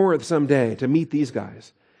go to Corinth someday to meet these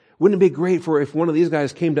guys? Wouldn't it be great if one of these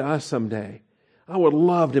guys came to us someday? I would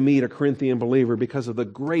love to meet a Corinthian believer because of the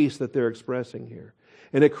grace that they're expressing here.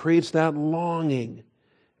 And it creates that longing.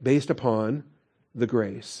 based upon the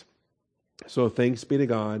grace. So thanks be to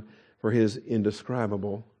God for His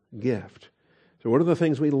indescribable gift. So what are the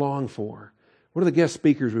things we long for? What are the guest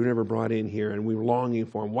speakers we've never brought in here and we're longing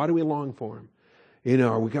for them? Why do we long for them? You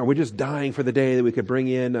know, are we just dying for the day that we could bring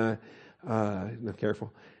in, not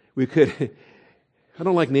careful, we could, I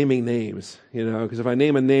don't like naming names, you know, because if I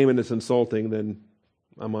name a name and it's insulting, then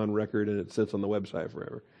I'm on record and it sits on the website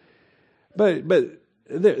forever. But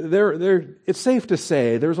it's safe to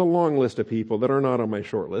say there's a long list of people that are not on my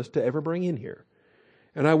short list to ever bring in here.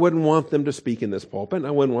 And I wouldn't want them to speak in this pulpit, and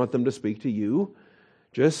I wouldn't want them to speak to you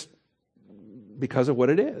just because of what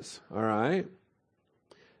it is, all right?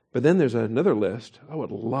 But then there's another list I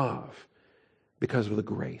would love because of the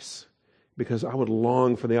grace, because I would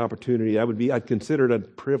long for the opportunity. I'd consider it a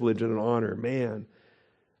privilege and an honor. Man,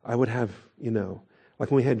 I would have, you know,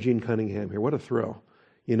 like when we had Gene Cunningham here, what a thrill.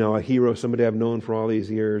 You know, a hero, somebody I've known for all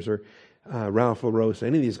these years, or Ralph LaRosa,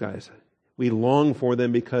 any of these guys. We long for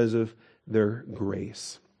them because of their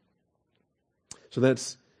grace. So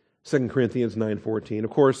that's 2 Corinthians 9:14.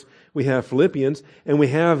 Of course, we have Philippians, and we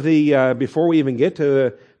have the, before we even get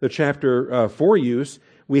to the chapter 4 use,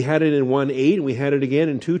 we had it in 1:8, and we had it again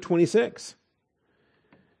in 2:26.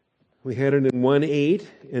 We had it in 1:8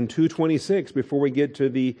 and 2:26 before we get to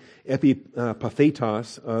the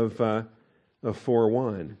epipathetos of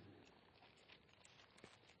 4:1.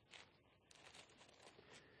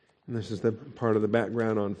 And this is the part of the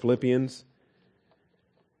background on Philippians.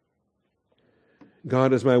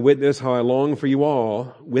 God is my witness how I long for you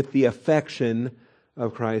all with the affection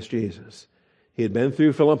of Christ Jesus. He had been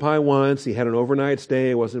through Philippi once. He had an overnight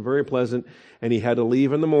stay. It wasn't very pleasant. And he had to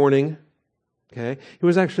leave in the morning. Okay? He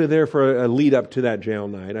was actually there for a lead up to that jail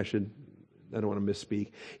night. I don't want to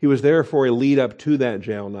misspeak. He was there for a lead up to that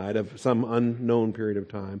jail night of some unknown period of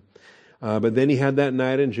time. But then he had that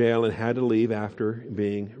night in jail and had to leave after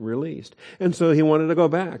being released. And so he wanted to go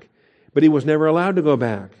back. But he was never allowed to go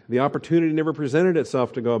back. The opportunity never presented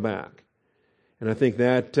itself to go back. And I think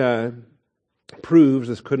that proves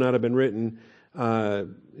this could not have been written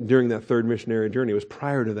during that third missionary journey. It was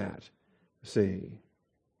prior to that. See?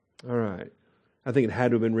 All right. I think it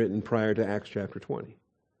had to have been written prior to Acts chapter 20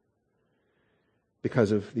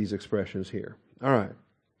 because of these expressions here. All right.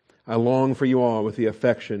 I long for you all with the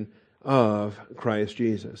affection of Christ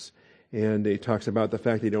Jesus. And he talks about the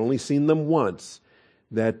fact that he'd only seen them once,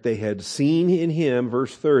 that they had seen in him,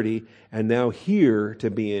 verse 30, and now hear to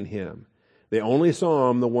be in him. They only saw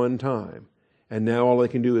him the one time, and now all they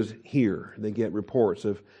can do is hear. They get reports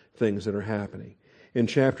of things that are happening. In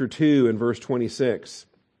chapter 2 and verse 26,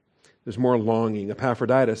 there's more longing.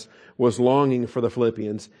 Epaphroditus was longing for the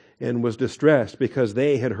Philippians and was distressed because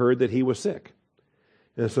they had heard that he was sick.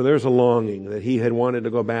 And so there's a longing that he had wanted to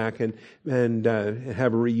go back and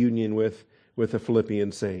have a reunion with the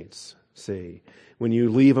Philippian saints. See, when you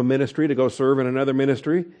leave a ministry to go serve in another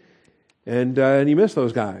ministry, and you miss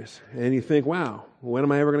those guys, and you think, wow, when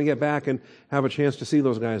am I ever going to get back and have a chance to see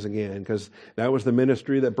those guys again? Because that was the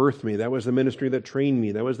ministry that birthed me. That was the ministry that trained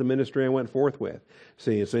me. That was the ministry I went forth with.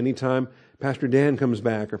 See, so anytime Pastor Dan comes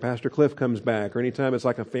back or Pastor Cliff comes back, or anytime it's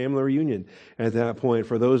like a family reunion at that point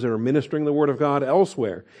for those that are ministering the Word of God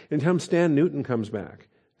elsewhere. Anytime Stan Newton comes back,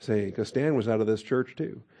 say, because Stan was out of this church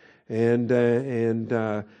too. And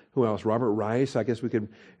who else? Robert Rice. I guess we could,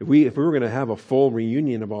 if we were going to have a full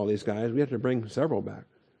reunion of all these guys, we have to bring several back.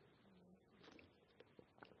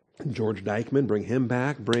 George Dykman, bring him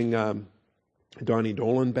back. Bring Donnie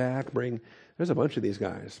Dolan back. There's a bunch of these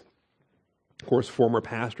guys. Of course, former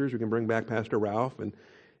pastors. We can bring back Pastor Ralph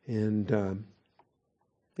and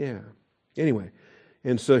yeah. Anyway,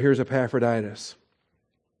 and so here's Epaphroditus.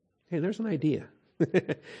 Hey, there's an idea.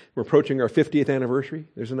 We're approaching our 50th anniversary.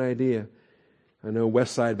 There's an idea. I know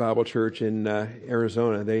Westside Bible Church in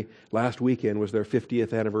Arizona, last weekend was their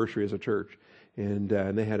 50th anniversary as a church. And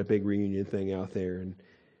they had a big reunion thing out there.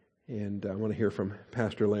 And I want to hear from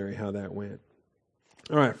Pastor Larry how that went.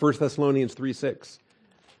 All right, 1 Thessalonians 3:6.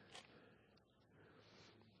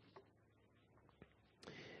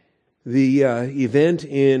 The event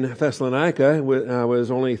in Thessalonica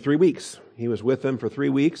was only 3 weeks. He was with them for 3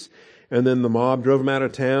 weeks. And then the mob drove him out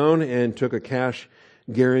of town and took a cash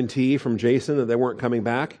guarantee from Jason that they weren't coming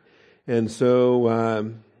back. And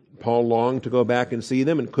so Paul longed to go back and see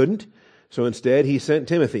them and couldn't. So instead he sent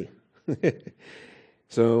Timothy.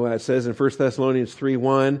 So it says in 1 Thessalonians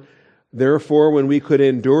 3:1, therefore when we could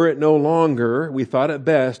endure it no longer, we thought it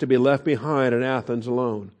best to be left behind in Athens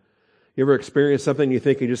alone. You ever experienced something you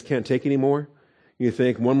think you just can't take anymore? You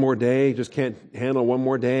think one more day, just can't handle one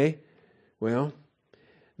more day? Well,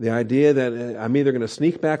 the idea that I'm either going to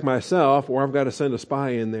sneak back myself or I've got to send a spy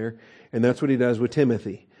in there. And that's what he does with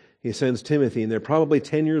Timothy. He sends Timothy, and they're probably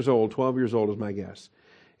 10 years old, 12 years old is my guess.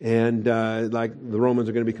 And like the Romans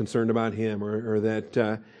are going to be concerned about him, or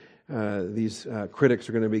that these critics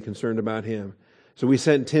are going to be concerned about him. So we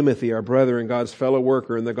sent Timothy, our brother and God's fellow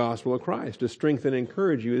worker in the gospel of Christ, to strengthen and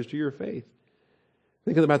encourage you as to your faith.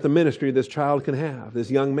 Thinking about the ministry this child can have,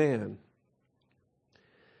 this young man,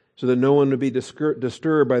 so that no one would be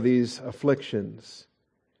disturbed by these afflictions.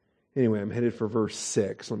 Anyway, I'm headed for verse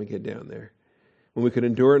 6. Let me get down there. When we could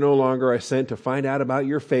endure it no longer, I sent to find out about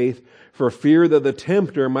your faith, for fear that the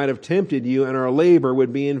tempter might have tempted you and our labor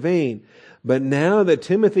would be in vain. But now that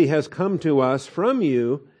Timothy has come to us from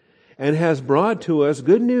you and has brought to us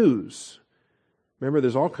good news. Remember,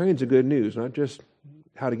 there's all kinds of good news, not just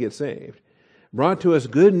how to get saved. Brought to us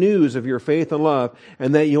good news of your faith and love,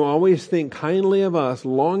 and that you always think kindly of us,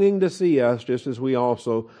 longing to see us, just as we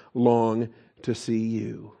also long to see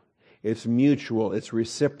you. It's mutual, it's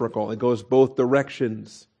reciprocal, it goes both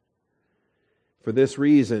directions. For this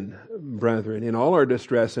reason, brethren, in all our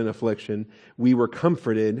distress and affliction, we were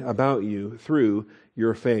comforted about you through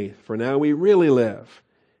your faith. For now we really live,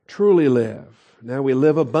 truly live. Now we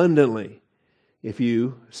live abundantly if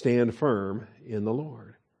you stand firm in the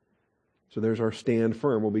Lord. So there's our stand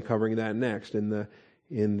firm. We'll be covering that next in the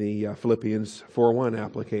Philippians 4:1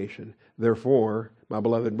 application. Therefore, my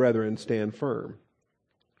beloved brethren, stand firm.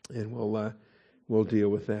 And we'll deal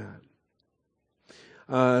with that.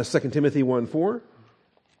 2 Timothy 1:4.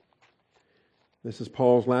 This is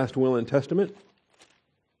Paul's last will and testament.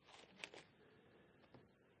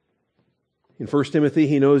 In 1 Timothy,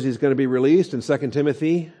 he knows he's going to be released. In 2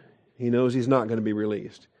 Timothy, he knows he's not going to be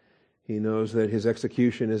released. He knows that his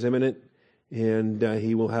execution is imminent, and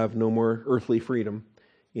he will have no more earthly freedom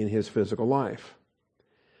in his physical life.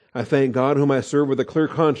 I thank God, whom I serve with a clear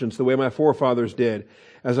conscience, the way my forefathers did,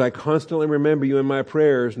 as I constantly remember you in my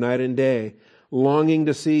prayers night and day, longing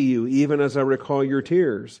to see you, even as I recall your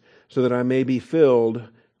tears, so that I may be filled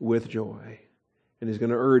with joy. And he's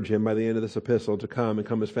going to urge him by the end of this epistle to come and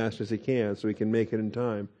come as fast as he can so he can make it in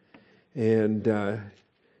time. And to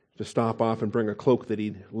stop off and bring a cloak that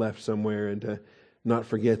he'd left somewhere, and to not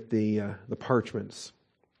forget the parchments.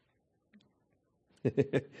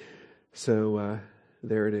 So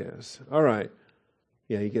there it is. All right.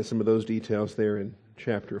 Yeah, you get some of those details there in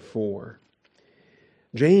chapter 4.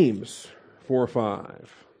 James 4:5.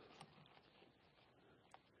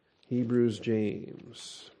 Hebrews,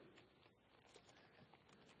 James.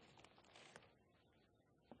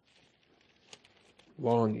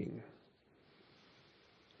 Longing.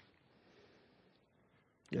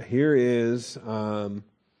 Now here is, well,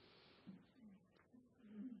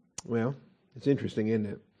 it's interesting, isn't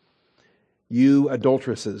it? You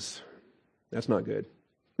adulteresses. That's not good.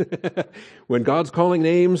 When God's calling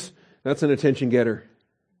names, that's an attention getter.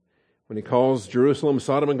 When He calls Jerusalem,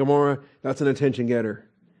 Sodom and Gomorrah, that's an attention getter.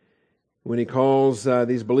 When He calls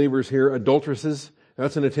these believers here adulteresses,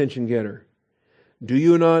 that's an attention getter. Do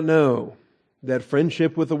you not know that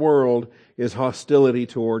friendship with the world is hostility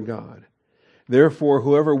toward God? Therefore,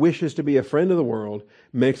 whoever wishes to be a friend of the world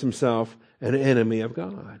makes himself an enemy of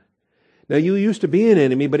God. Now, you used to be an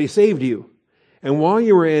enemy, but He saved you. And while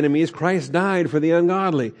you were enemies, Christ died for the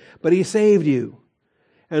ungodly, but He saved you.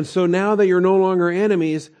 And so now that you're no longer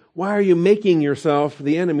enemies, why are you making yourself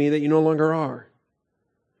the enemy that you no longer are?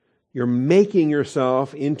 You're making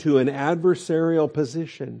yourself into an adversarial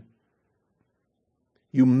position.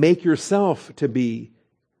 You make yourself to be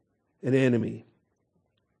an enemy.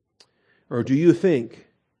 Or do you think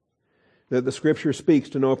that the Scripture speaks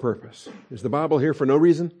to no purpose? Is the Bible here for no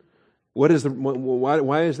reason? Why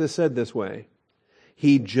is this said this way?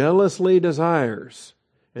 He jealously desires,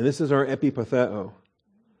 and this is our epipatheo.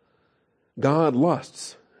 God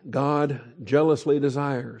lusts. God jealously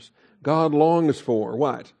desires. God longs for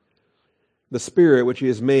what? The Spirit which He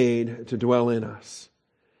has made to dwell in us.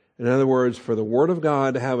 In other words, for the Word of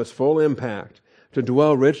God to have its full impact, to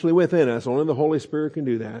dwell richly within us, only the Holy Spirit can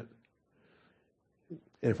do that.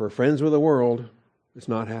 And if we're friends with the world, it's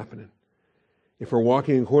not happening. If we're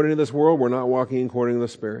walking according to this world, we're not walking according to the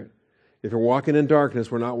Spirit. If we're walking in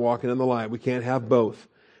darkness, we're not walking in the light. We can't have both.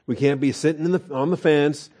 We can't be sitting on the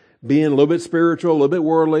fence, being a little bit spiritual, a little bit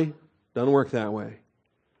worldly. Doesn't work that way.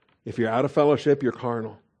 If you're out of fellowship, you're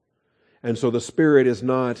carnal. And so the Spirit is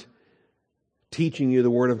not teaching you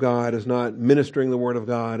the Word of God, is not ministering the Word of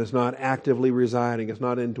God, is not actively residing, is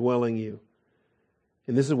not indwelling you.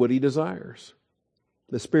 And this is what He desires.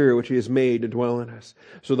 The Spirit which He has made to dwell in us.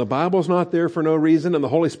 So the Bible's not there for no reason, and the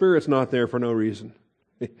Holy Spirit's not there for no reason.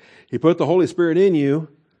 He put the Holy Spirit in you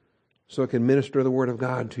so it can minister the Word of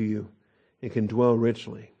God to you. It can dwell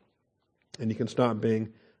richly. And you can stop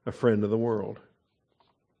being a friend of the world.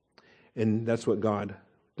 And that's what God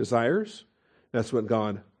desires. That's what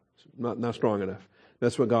God, not strong enough.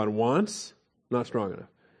 That's what God wants, not strong enough.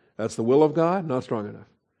 That's the will of God, not strong enough.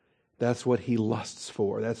 That's what He lusts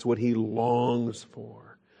for. That's what He longs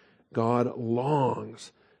for. God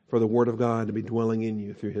longs for the Word of God to be dwelling in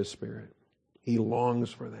you through His Spirit. He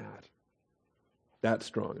longs for that. That's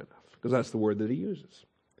strong enough, because that's the word that He uses.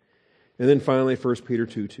 And then finally, 1 Peter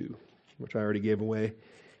 2:2, which I already gave away.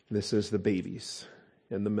 This is the babies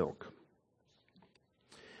and the milk.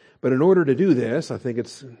 But in order to do this, I think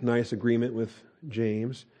it's a nice agreement with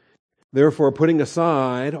James. Therefore, putting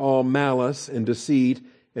aside all malice and deceit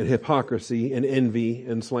and hypocrisy and envy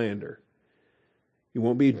and slander. You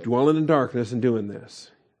won't be dwelling in darkness and doing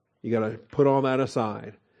this. You got to put all that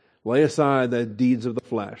aside. Lay aside the deeds of the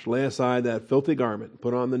flesh. Lay aside that filthy garment.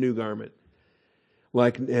 Put on the new garment.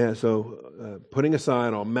 Putting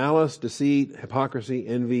aside all malice, deceit, hypocrisy,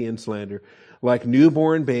 envy, and slander. Like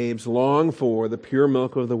newborn babes, long for the pure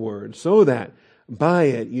milk of the Word, so that by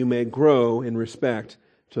it you may grow in respect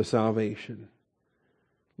to salvation.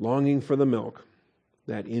 Longing for the milk.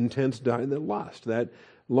 That intense that lust, that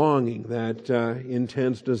longing, that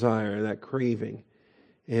intense desire, that craving.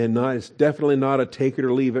 And it's definitely not a take it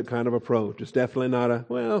or leave it kind of approach. It's definitely not a,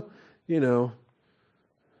 who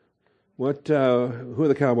are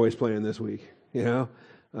the Cowboys playing this week?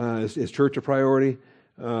 Is church a priority?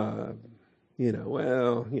 We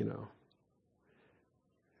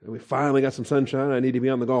finally got some sunshine. I need to be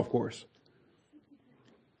on the golf course.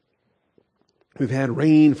 We've had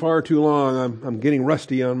rain far too long. I'm getting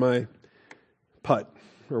rusty on my putt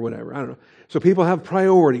or whatever. I don't know. So people have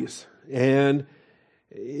priorities, and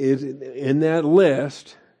in that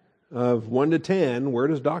list of 1 to 10, where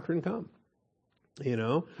does doctrine come?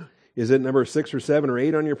 Is it number 6 or 7 or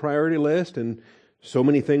 8 on your priority list, and so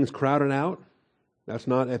many things crowded out? That's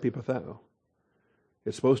not epipatheo.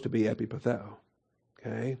 It's supposed to be epipatheo.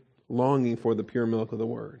 Okay, longing for the pure milk of the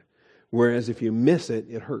Word. Whereas if you miss it,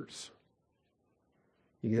 it hurts.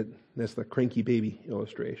 That's the cranky baby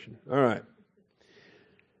illustration. All right.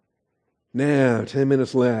 Now, 10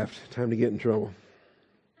 minutes left. Time to get in trouble.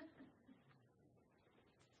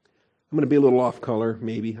 I'm going to be a little off color,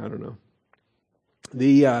 maybe. I don't know.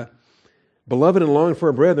 The beloved and longed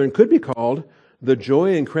for brethren could be called the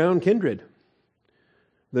joy and crown kindred.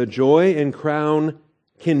 The joy and crown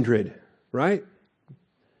kindred, right?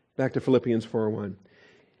 Back to Philippians 4:1.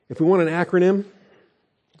 If we want an acronym,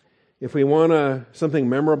 if we want something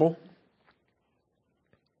memorable,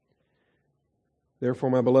 therefore,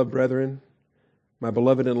 my beloved brethren, my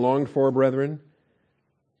beloved and longed for brethren,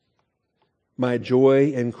 my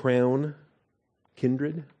joy and crown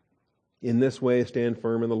kindred, in this way stand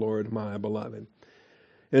firm in the Lord, my beloved.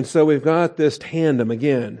 And so we've got this tandem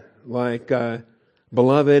again, like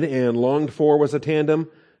beloved and longed for was a tandem,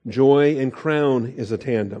 joy and crown is a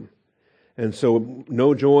tandem. And so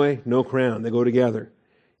no joy, no crown, they go together.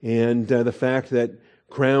 And the fact that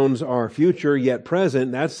crowns are future yet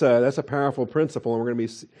present, that's a powerful principle, and we're going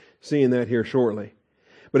to be seeing that here shortly.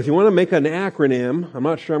 But if you want to make an acronym, I'm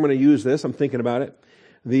not sure I'm going to use this, I'm thinking about it,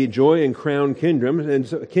 the joy and crown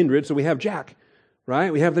kindred, so we have JAC,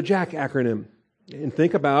 right? We have the JAC acronym. And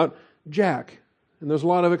think about JAC. And there's a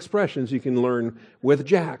lot of expressions you can learn with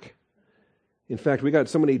JAC. In fact, we got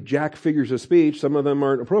so many JAC figures of speech, some of them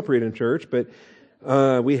aren't appropriate in church, but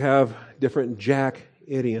we have different JAC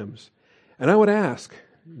idioms. And I would ask,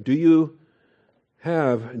 do you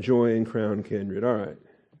have joy and crown kindred? All right.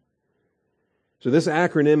 So this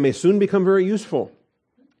acronym may soon become very useful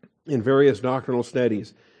in various doctrinal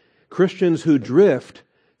studies. Christians who drift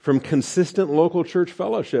from consistent local church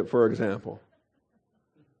fellowship, for example.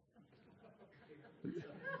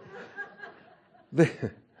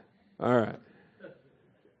 All right.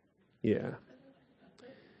 Yeah.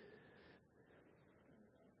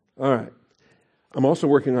 All right. I'm also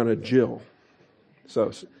working on a Jill,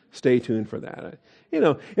 so stay tuned for that.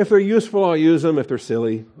 If they're useful, I'll use them. If they're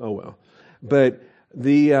silly, oh well. But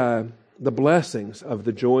the blessings of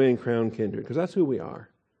the joy and crown kindred, because that's who we are.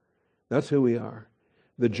 That's who we are.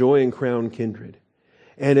 The joy and crown kindred.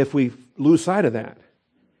 And if we lose sight of that,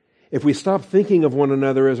 if we stop thinking of one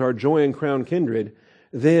another as our joy and crown kindred,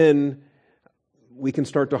 then we can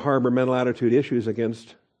start to harbor mental attitude issues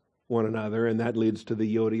against one another, and that leads to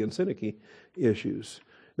the Yodi and Syntyche issues.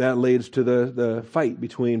 That leads to the fight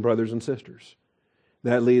between brothers and sisters.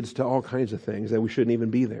 That leads to all kinds of things that we shouldn't even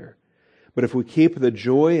be there. But if we keep the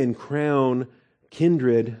joy and crown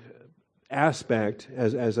kindred aspect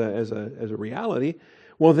as a reality,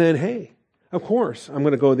 well then, hey, of course, I'm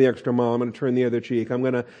going to go the extra mile. I'm going to turn the other cheek. I'm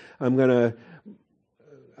going to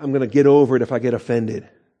get over it if I get offended.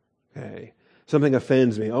 Okay, something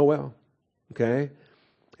offends me. Oh well, Okay?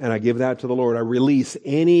 And I give that to the Lord. I release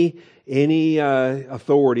any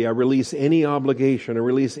authority. I release any obligation. I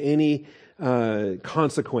release any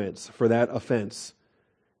consequence for that offense,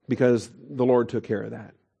 because the Lord took care of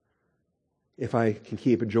that. If I can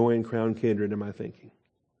keep a joy and crown kindred in my thinking.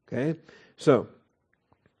 Okay? So,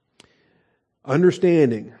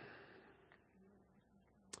 understanding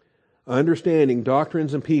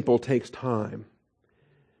doctrines and people takes time.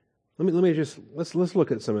 Let's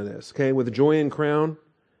look at some of this. Okay? With the joy and crown.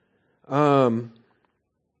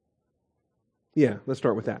 Let's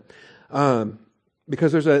start with that.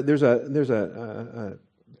 Because there's a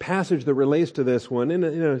passage that relates to this one in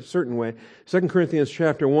a certain way. 2 Corinthians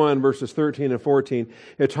chapter 1, verses 13 and 14.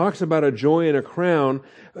 It talks about a joy and a crown,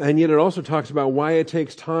 and yet it also talks about why it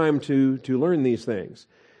takes time to learn these things.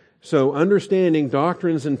 So understanding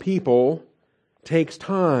doctrines and people takes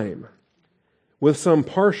time, with some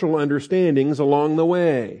partial understandings along the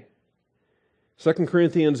way. 2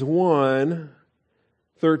 Corinthians 1,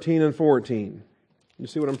 13 and 14. You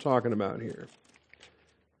see what I'm talking about here.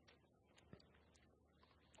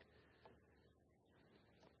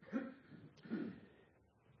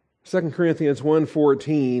 2 Corinthians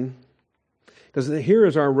 1:14, because here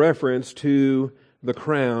is our reference to the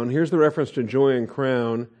crown. Here's the reference to joy and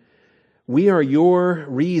crown. We are your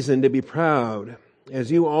reason to be proud, as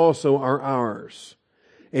you also are ours.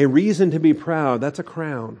 A reason to be proud, that's a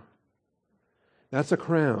crown. That's a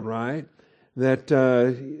crown, right? That,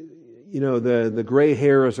 the gray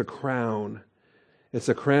hair is a crown. It's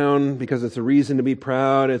a crown because it's a reason to be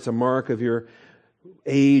proud. It's a mark of your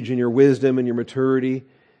age and your wisdom and your maturity.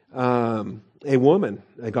 A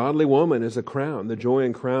godly woman is a crown, the joy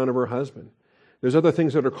and crown of her husband. There's other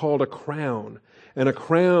things that are called a crown. And a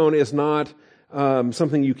crown is not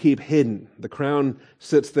something you keep hidden. The crown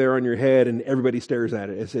sits there on your head and everybody stares at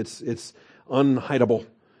it. It's unhideable.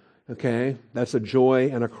 Okay? That's a joy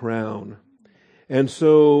and a crown. And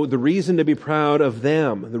so the reason to be proud of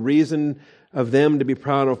them, the reason of them to be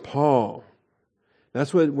proud of Paul,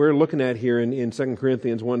 that's what we're looking at here in 2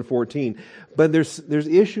 Corinthians 1:14. But there's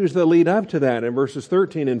issues that lead up to that in verses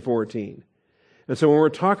 13 and 14. And so when we're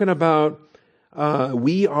talking about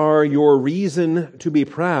we are your reason to be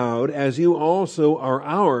proud, as you also are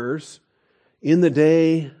ours in the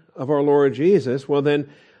day of our Lord Jesus, well then,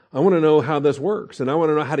 I want to know how this works, and I want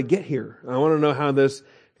to know how to get here. I want to know how this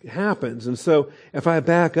happens. And so if I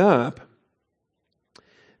back up,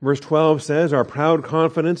 verse 12 says, our proud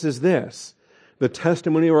confidence is this, the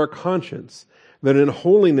testimony of our conscience, that in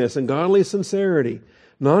holiness and godly sincerity,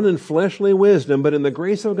 not in fleshly wisdom, but in the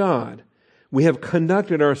grace of God, we have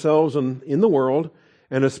conducted ourselves in the world,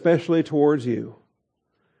 and especially towards you.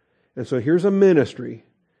 And so here's a ministry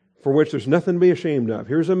for which there's nothing to be ashamed of.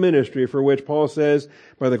 Here's a ministry for which Paul says,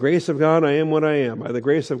 by the grace of God, I am what I am. By the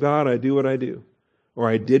grace of God, I do what I do. Or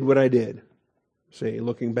I did what I did. See,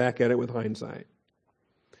 looking back at it with hindsight.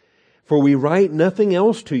 For we write nothing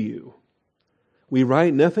else to you. We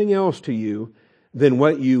write nothing else to you than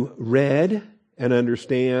what you read and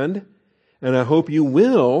understand, and I hope you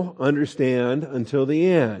will understand until the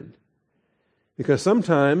end. Because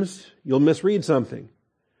sometimes you'll misread something.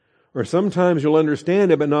 Or sometimes you'll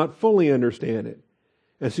understand it but not fully understand it.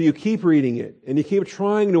 And so you keep reading it, and you keep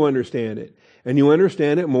trying to understand it, and you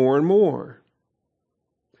understand it more and more.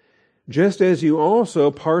 Just as you also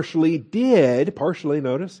partially did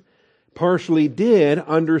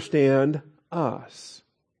understand us.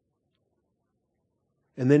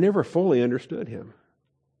 And they never fully understood him.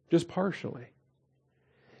 Just partially.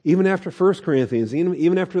 Even after 1 Corinthians,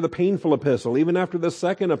 even after the painful epistle, even after the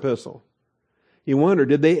second epistle, you wonder,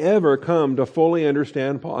 did they ever come to fully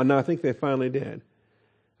understand Paul? And I think they finally did.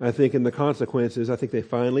 I think in the consequences, I think they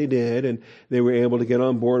finally did, and they were able to get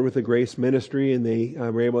on board with the grace ministry, and they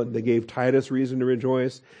gave Titus reason to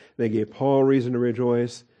rejoice. They gave Paul reason to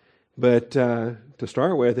rejoice. But to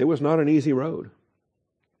start with, it was not an easy road.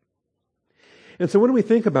 And so when we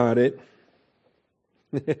think about it,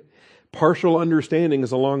 partial understanding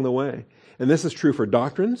is along the way. And this is true for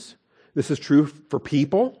doctrines. This is true for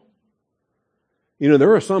people.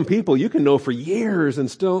 There are some people you can know for years and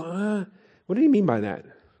still, what do you mean by that?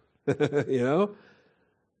 I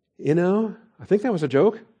think that was a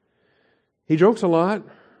joke. He jokes a lot.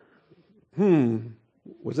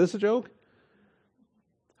 Was this a joke?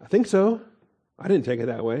 I think so. I didn't take it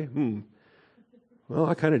that way. Well,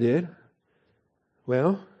 I kind of did.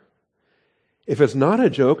 Well, if it's not a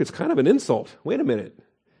joke, it's kind of an insult. Wait a minute.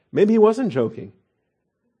 Maybe he wasn't joking.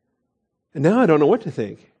 And now I don't know what to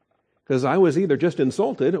think. Because I was either just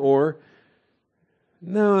insulted or,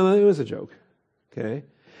 no, it was a joke. Okay?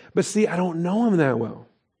 But see, I don't know him that well.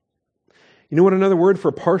 You know what another word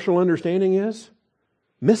for partial understanding is?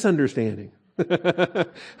 Misunderstanding.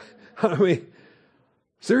 I mean,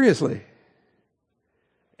 seriously.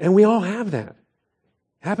 And we all have that.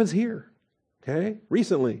 Happens here. Okay?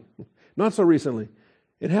 Recently. Not so recently.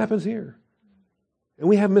 It happens here. And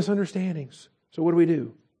we have misunderstandings. So what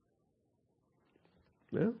do?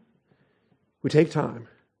 Well, we take time.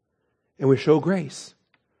 And we show grace.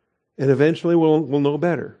 And eventually we'll know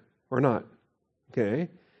better. Or not. Okay?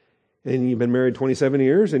 And you've been married 27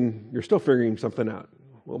 years and you're still figuring something out.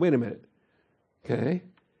 Well, wait a minute. Okay?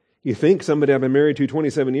 You think somebody I've been married to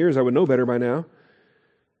 27 years, I would know better by now.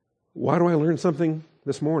 Why do I learn something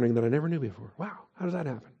this morning that I never knew before? Wow, how does that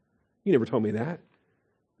happen? You never told me that.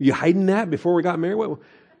 Were you hiding that before we got married?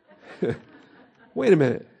 Wait a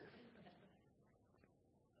minute.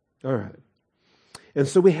 All right. And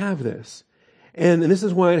so we have this. And this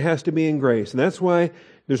is why it has to be in grace. And that's why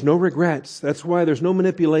there's no regrets. That's why there's no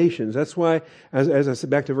manipulations. That's why, as I said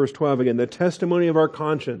back to verse 12 again, the testimony of our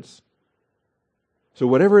conscience. So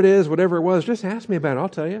whatever it is, whatever it was, just ask me about it. I'll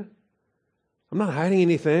tell you. I'm not hiding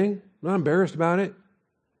anything. I'm not embarrassed about it.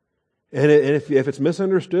 And if it's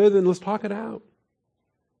misunderstood, then let's talk it out.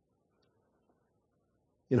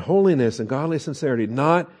 In holiness and godly sincerity,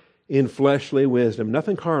 not in fleshly wisdom.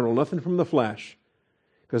 Nothing carnal, nothing from the flesh.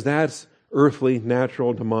 Because that's earthly,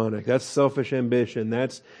 natural, demonic. That's selfish ambition.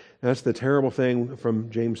 That's the terrible thing from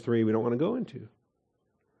James 3 we don't want to go into.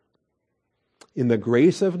 In the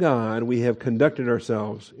grace of God, we have conducted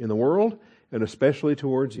ourselves in the world and especially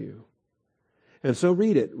towards you. And so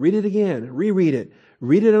read it. Read it again. Reread it.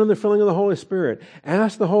 Read it under the filling of the Holy Spirit.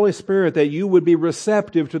 Ask the Holy Spirit that you would be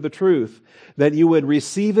receptive to the truth, that you would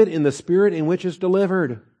receive it in the spirit in which it's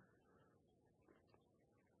delivered.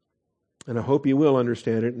 And I hope you will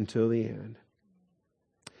understand it until the end.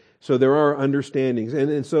 So there are understandings.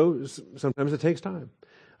 And so sometimes it takes time.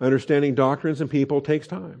 Understanding doctrines and people takes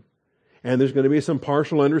time. And there's going to be some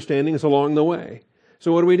partial understandings along the way.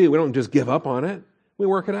 So what do? We don't just give up on it. We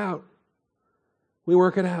work it out. We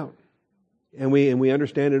work it out. And we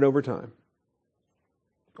understand it over time.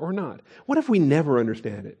 Or not. What if we never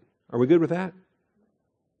understand it? Are we good with that?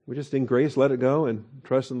 We just in grace let it go and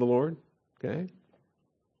trust in the Lord? Okay?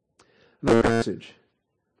 Another passage.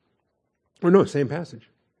 Or no, same passage.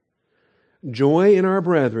 Joy in our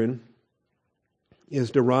brethren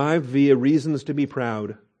is derived via reasons to be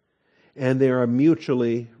proud, and they are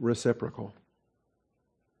mutually reciprocal.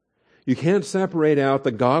 You can't separate out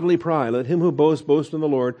the godly pride. Let him who boasts, boast in the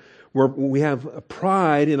Lord, where we have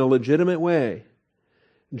pride in a legitimate way.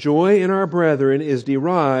 Joy in our brethren is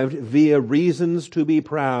derived via reasons to be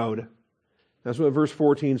proud. That's what verse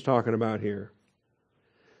 14 is talking about here.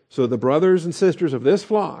 So the brothers and sisters of this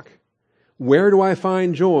flock, where do I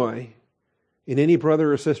find joy in any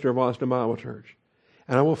brother or sister of Austin Bible Church?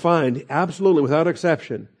 And I will find, absolutely without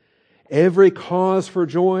exception, every cause for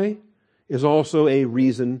joy is also a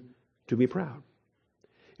reason to be proud.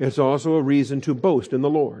 It's also a reason to boast in the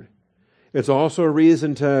Lord. It's also a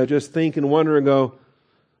reason to just think and wonder and go,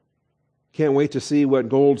 can't wait to see what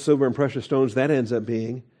gold, silver, and precious stones that ends up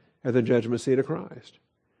being at the judgment seat of Christ.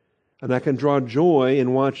 And I can draw joy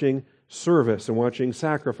in watching service and watching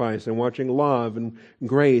sacrifice and watching love and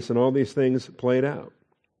grace and all these things played out.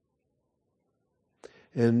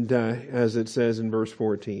 And as it says in verse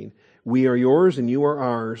 14, we are yours and you are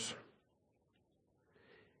ours.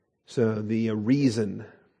 So the reason.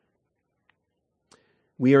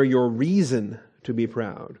 We are your reason to be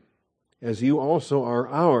proud, as you also are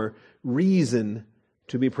our reason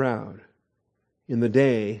to be proud in the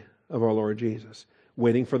day of our Lord Jesus.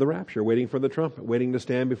 Waiting for the rapture, waiting for the trumpet, waiting to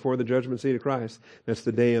stand before the judgment seat of Christ. That's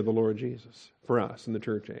the day of the Lord Jesus for us in the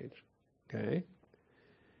church age. Okay?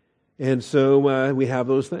 And so we have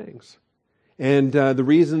those things. And the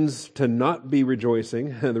reasons to not be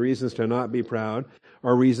rejoicing, the reasons to not be proud,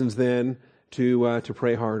 are reasons then to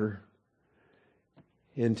pray harder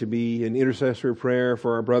and to be an intercessory prayer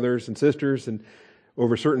for our brothers and sisters and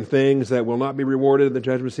over certain things that will not be rewarded at the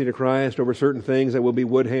judgment seat of Christ, over certain things that will be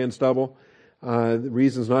wood, hay, and stubble.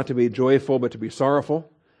 Reasons not to be joyful but to be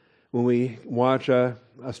sorrowful when we watch a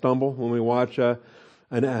stumble, when we watch an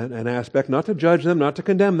aspect, not to judge them, not to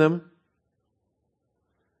condemn them,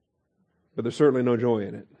 but there's certainly no joy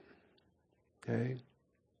in it. Okay?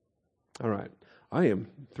 All right. I am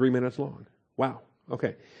 3 minutes long. Wow.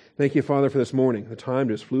 Okay. Thank you, Father, for this morning. The time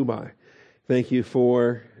just flew by. Thank you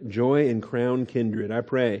for joy and crown kindred. I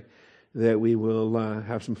pray that we will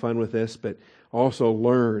have some fun with this, but also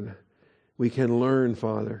learn. We can learn,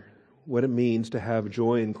 Father, what it means to have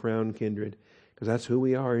joy and crown kindred, because that's who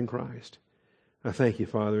we are in Christ. I thank you,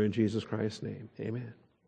 Father, in Jesus Christ's name. Amen.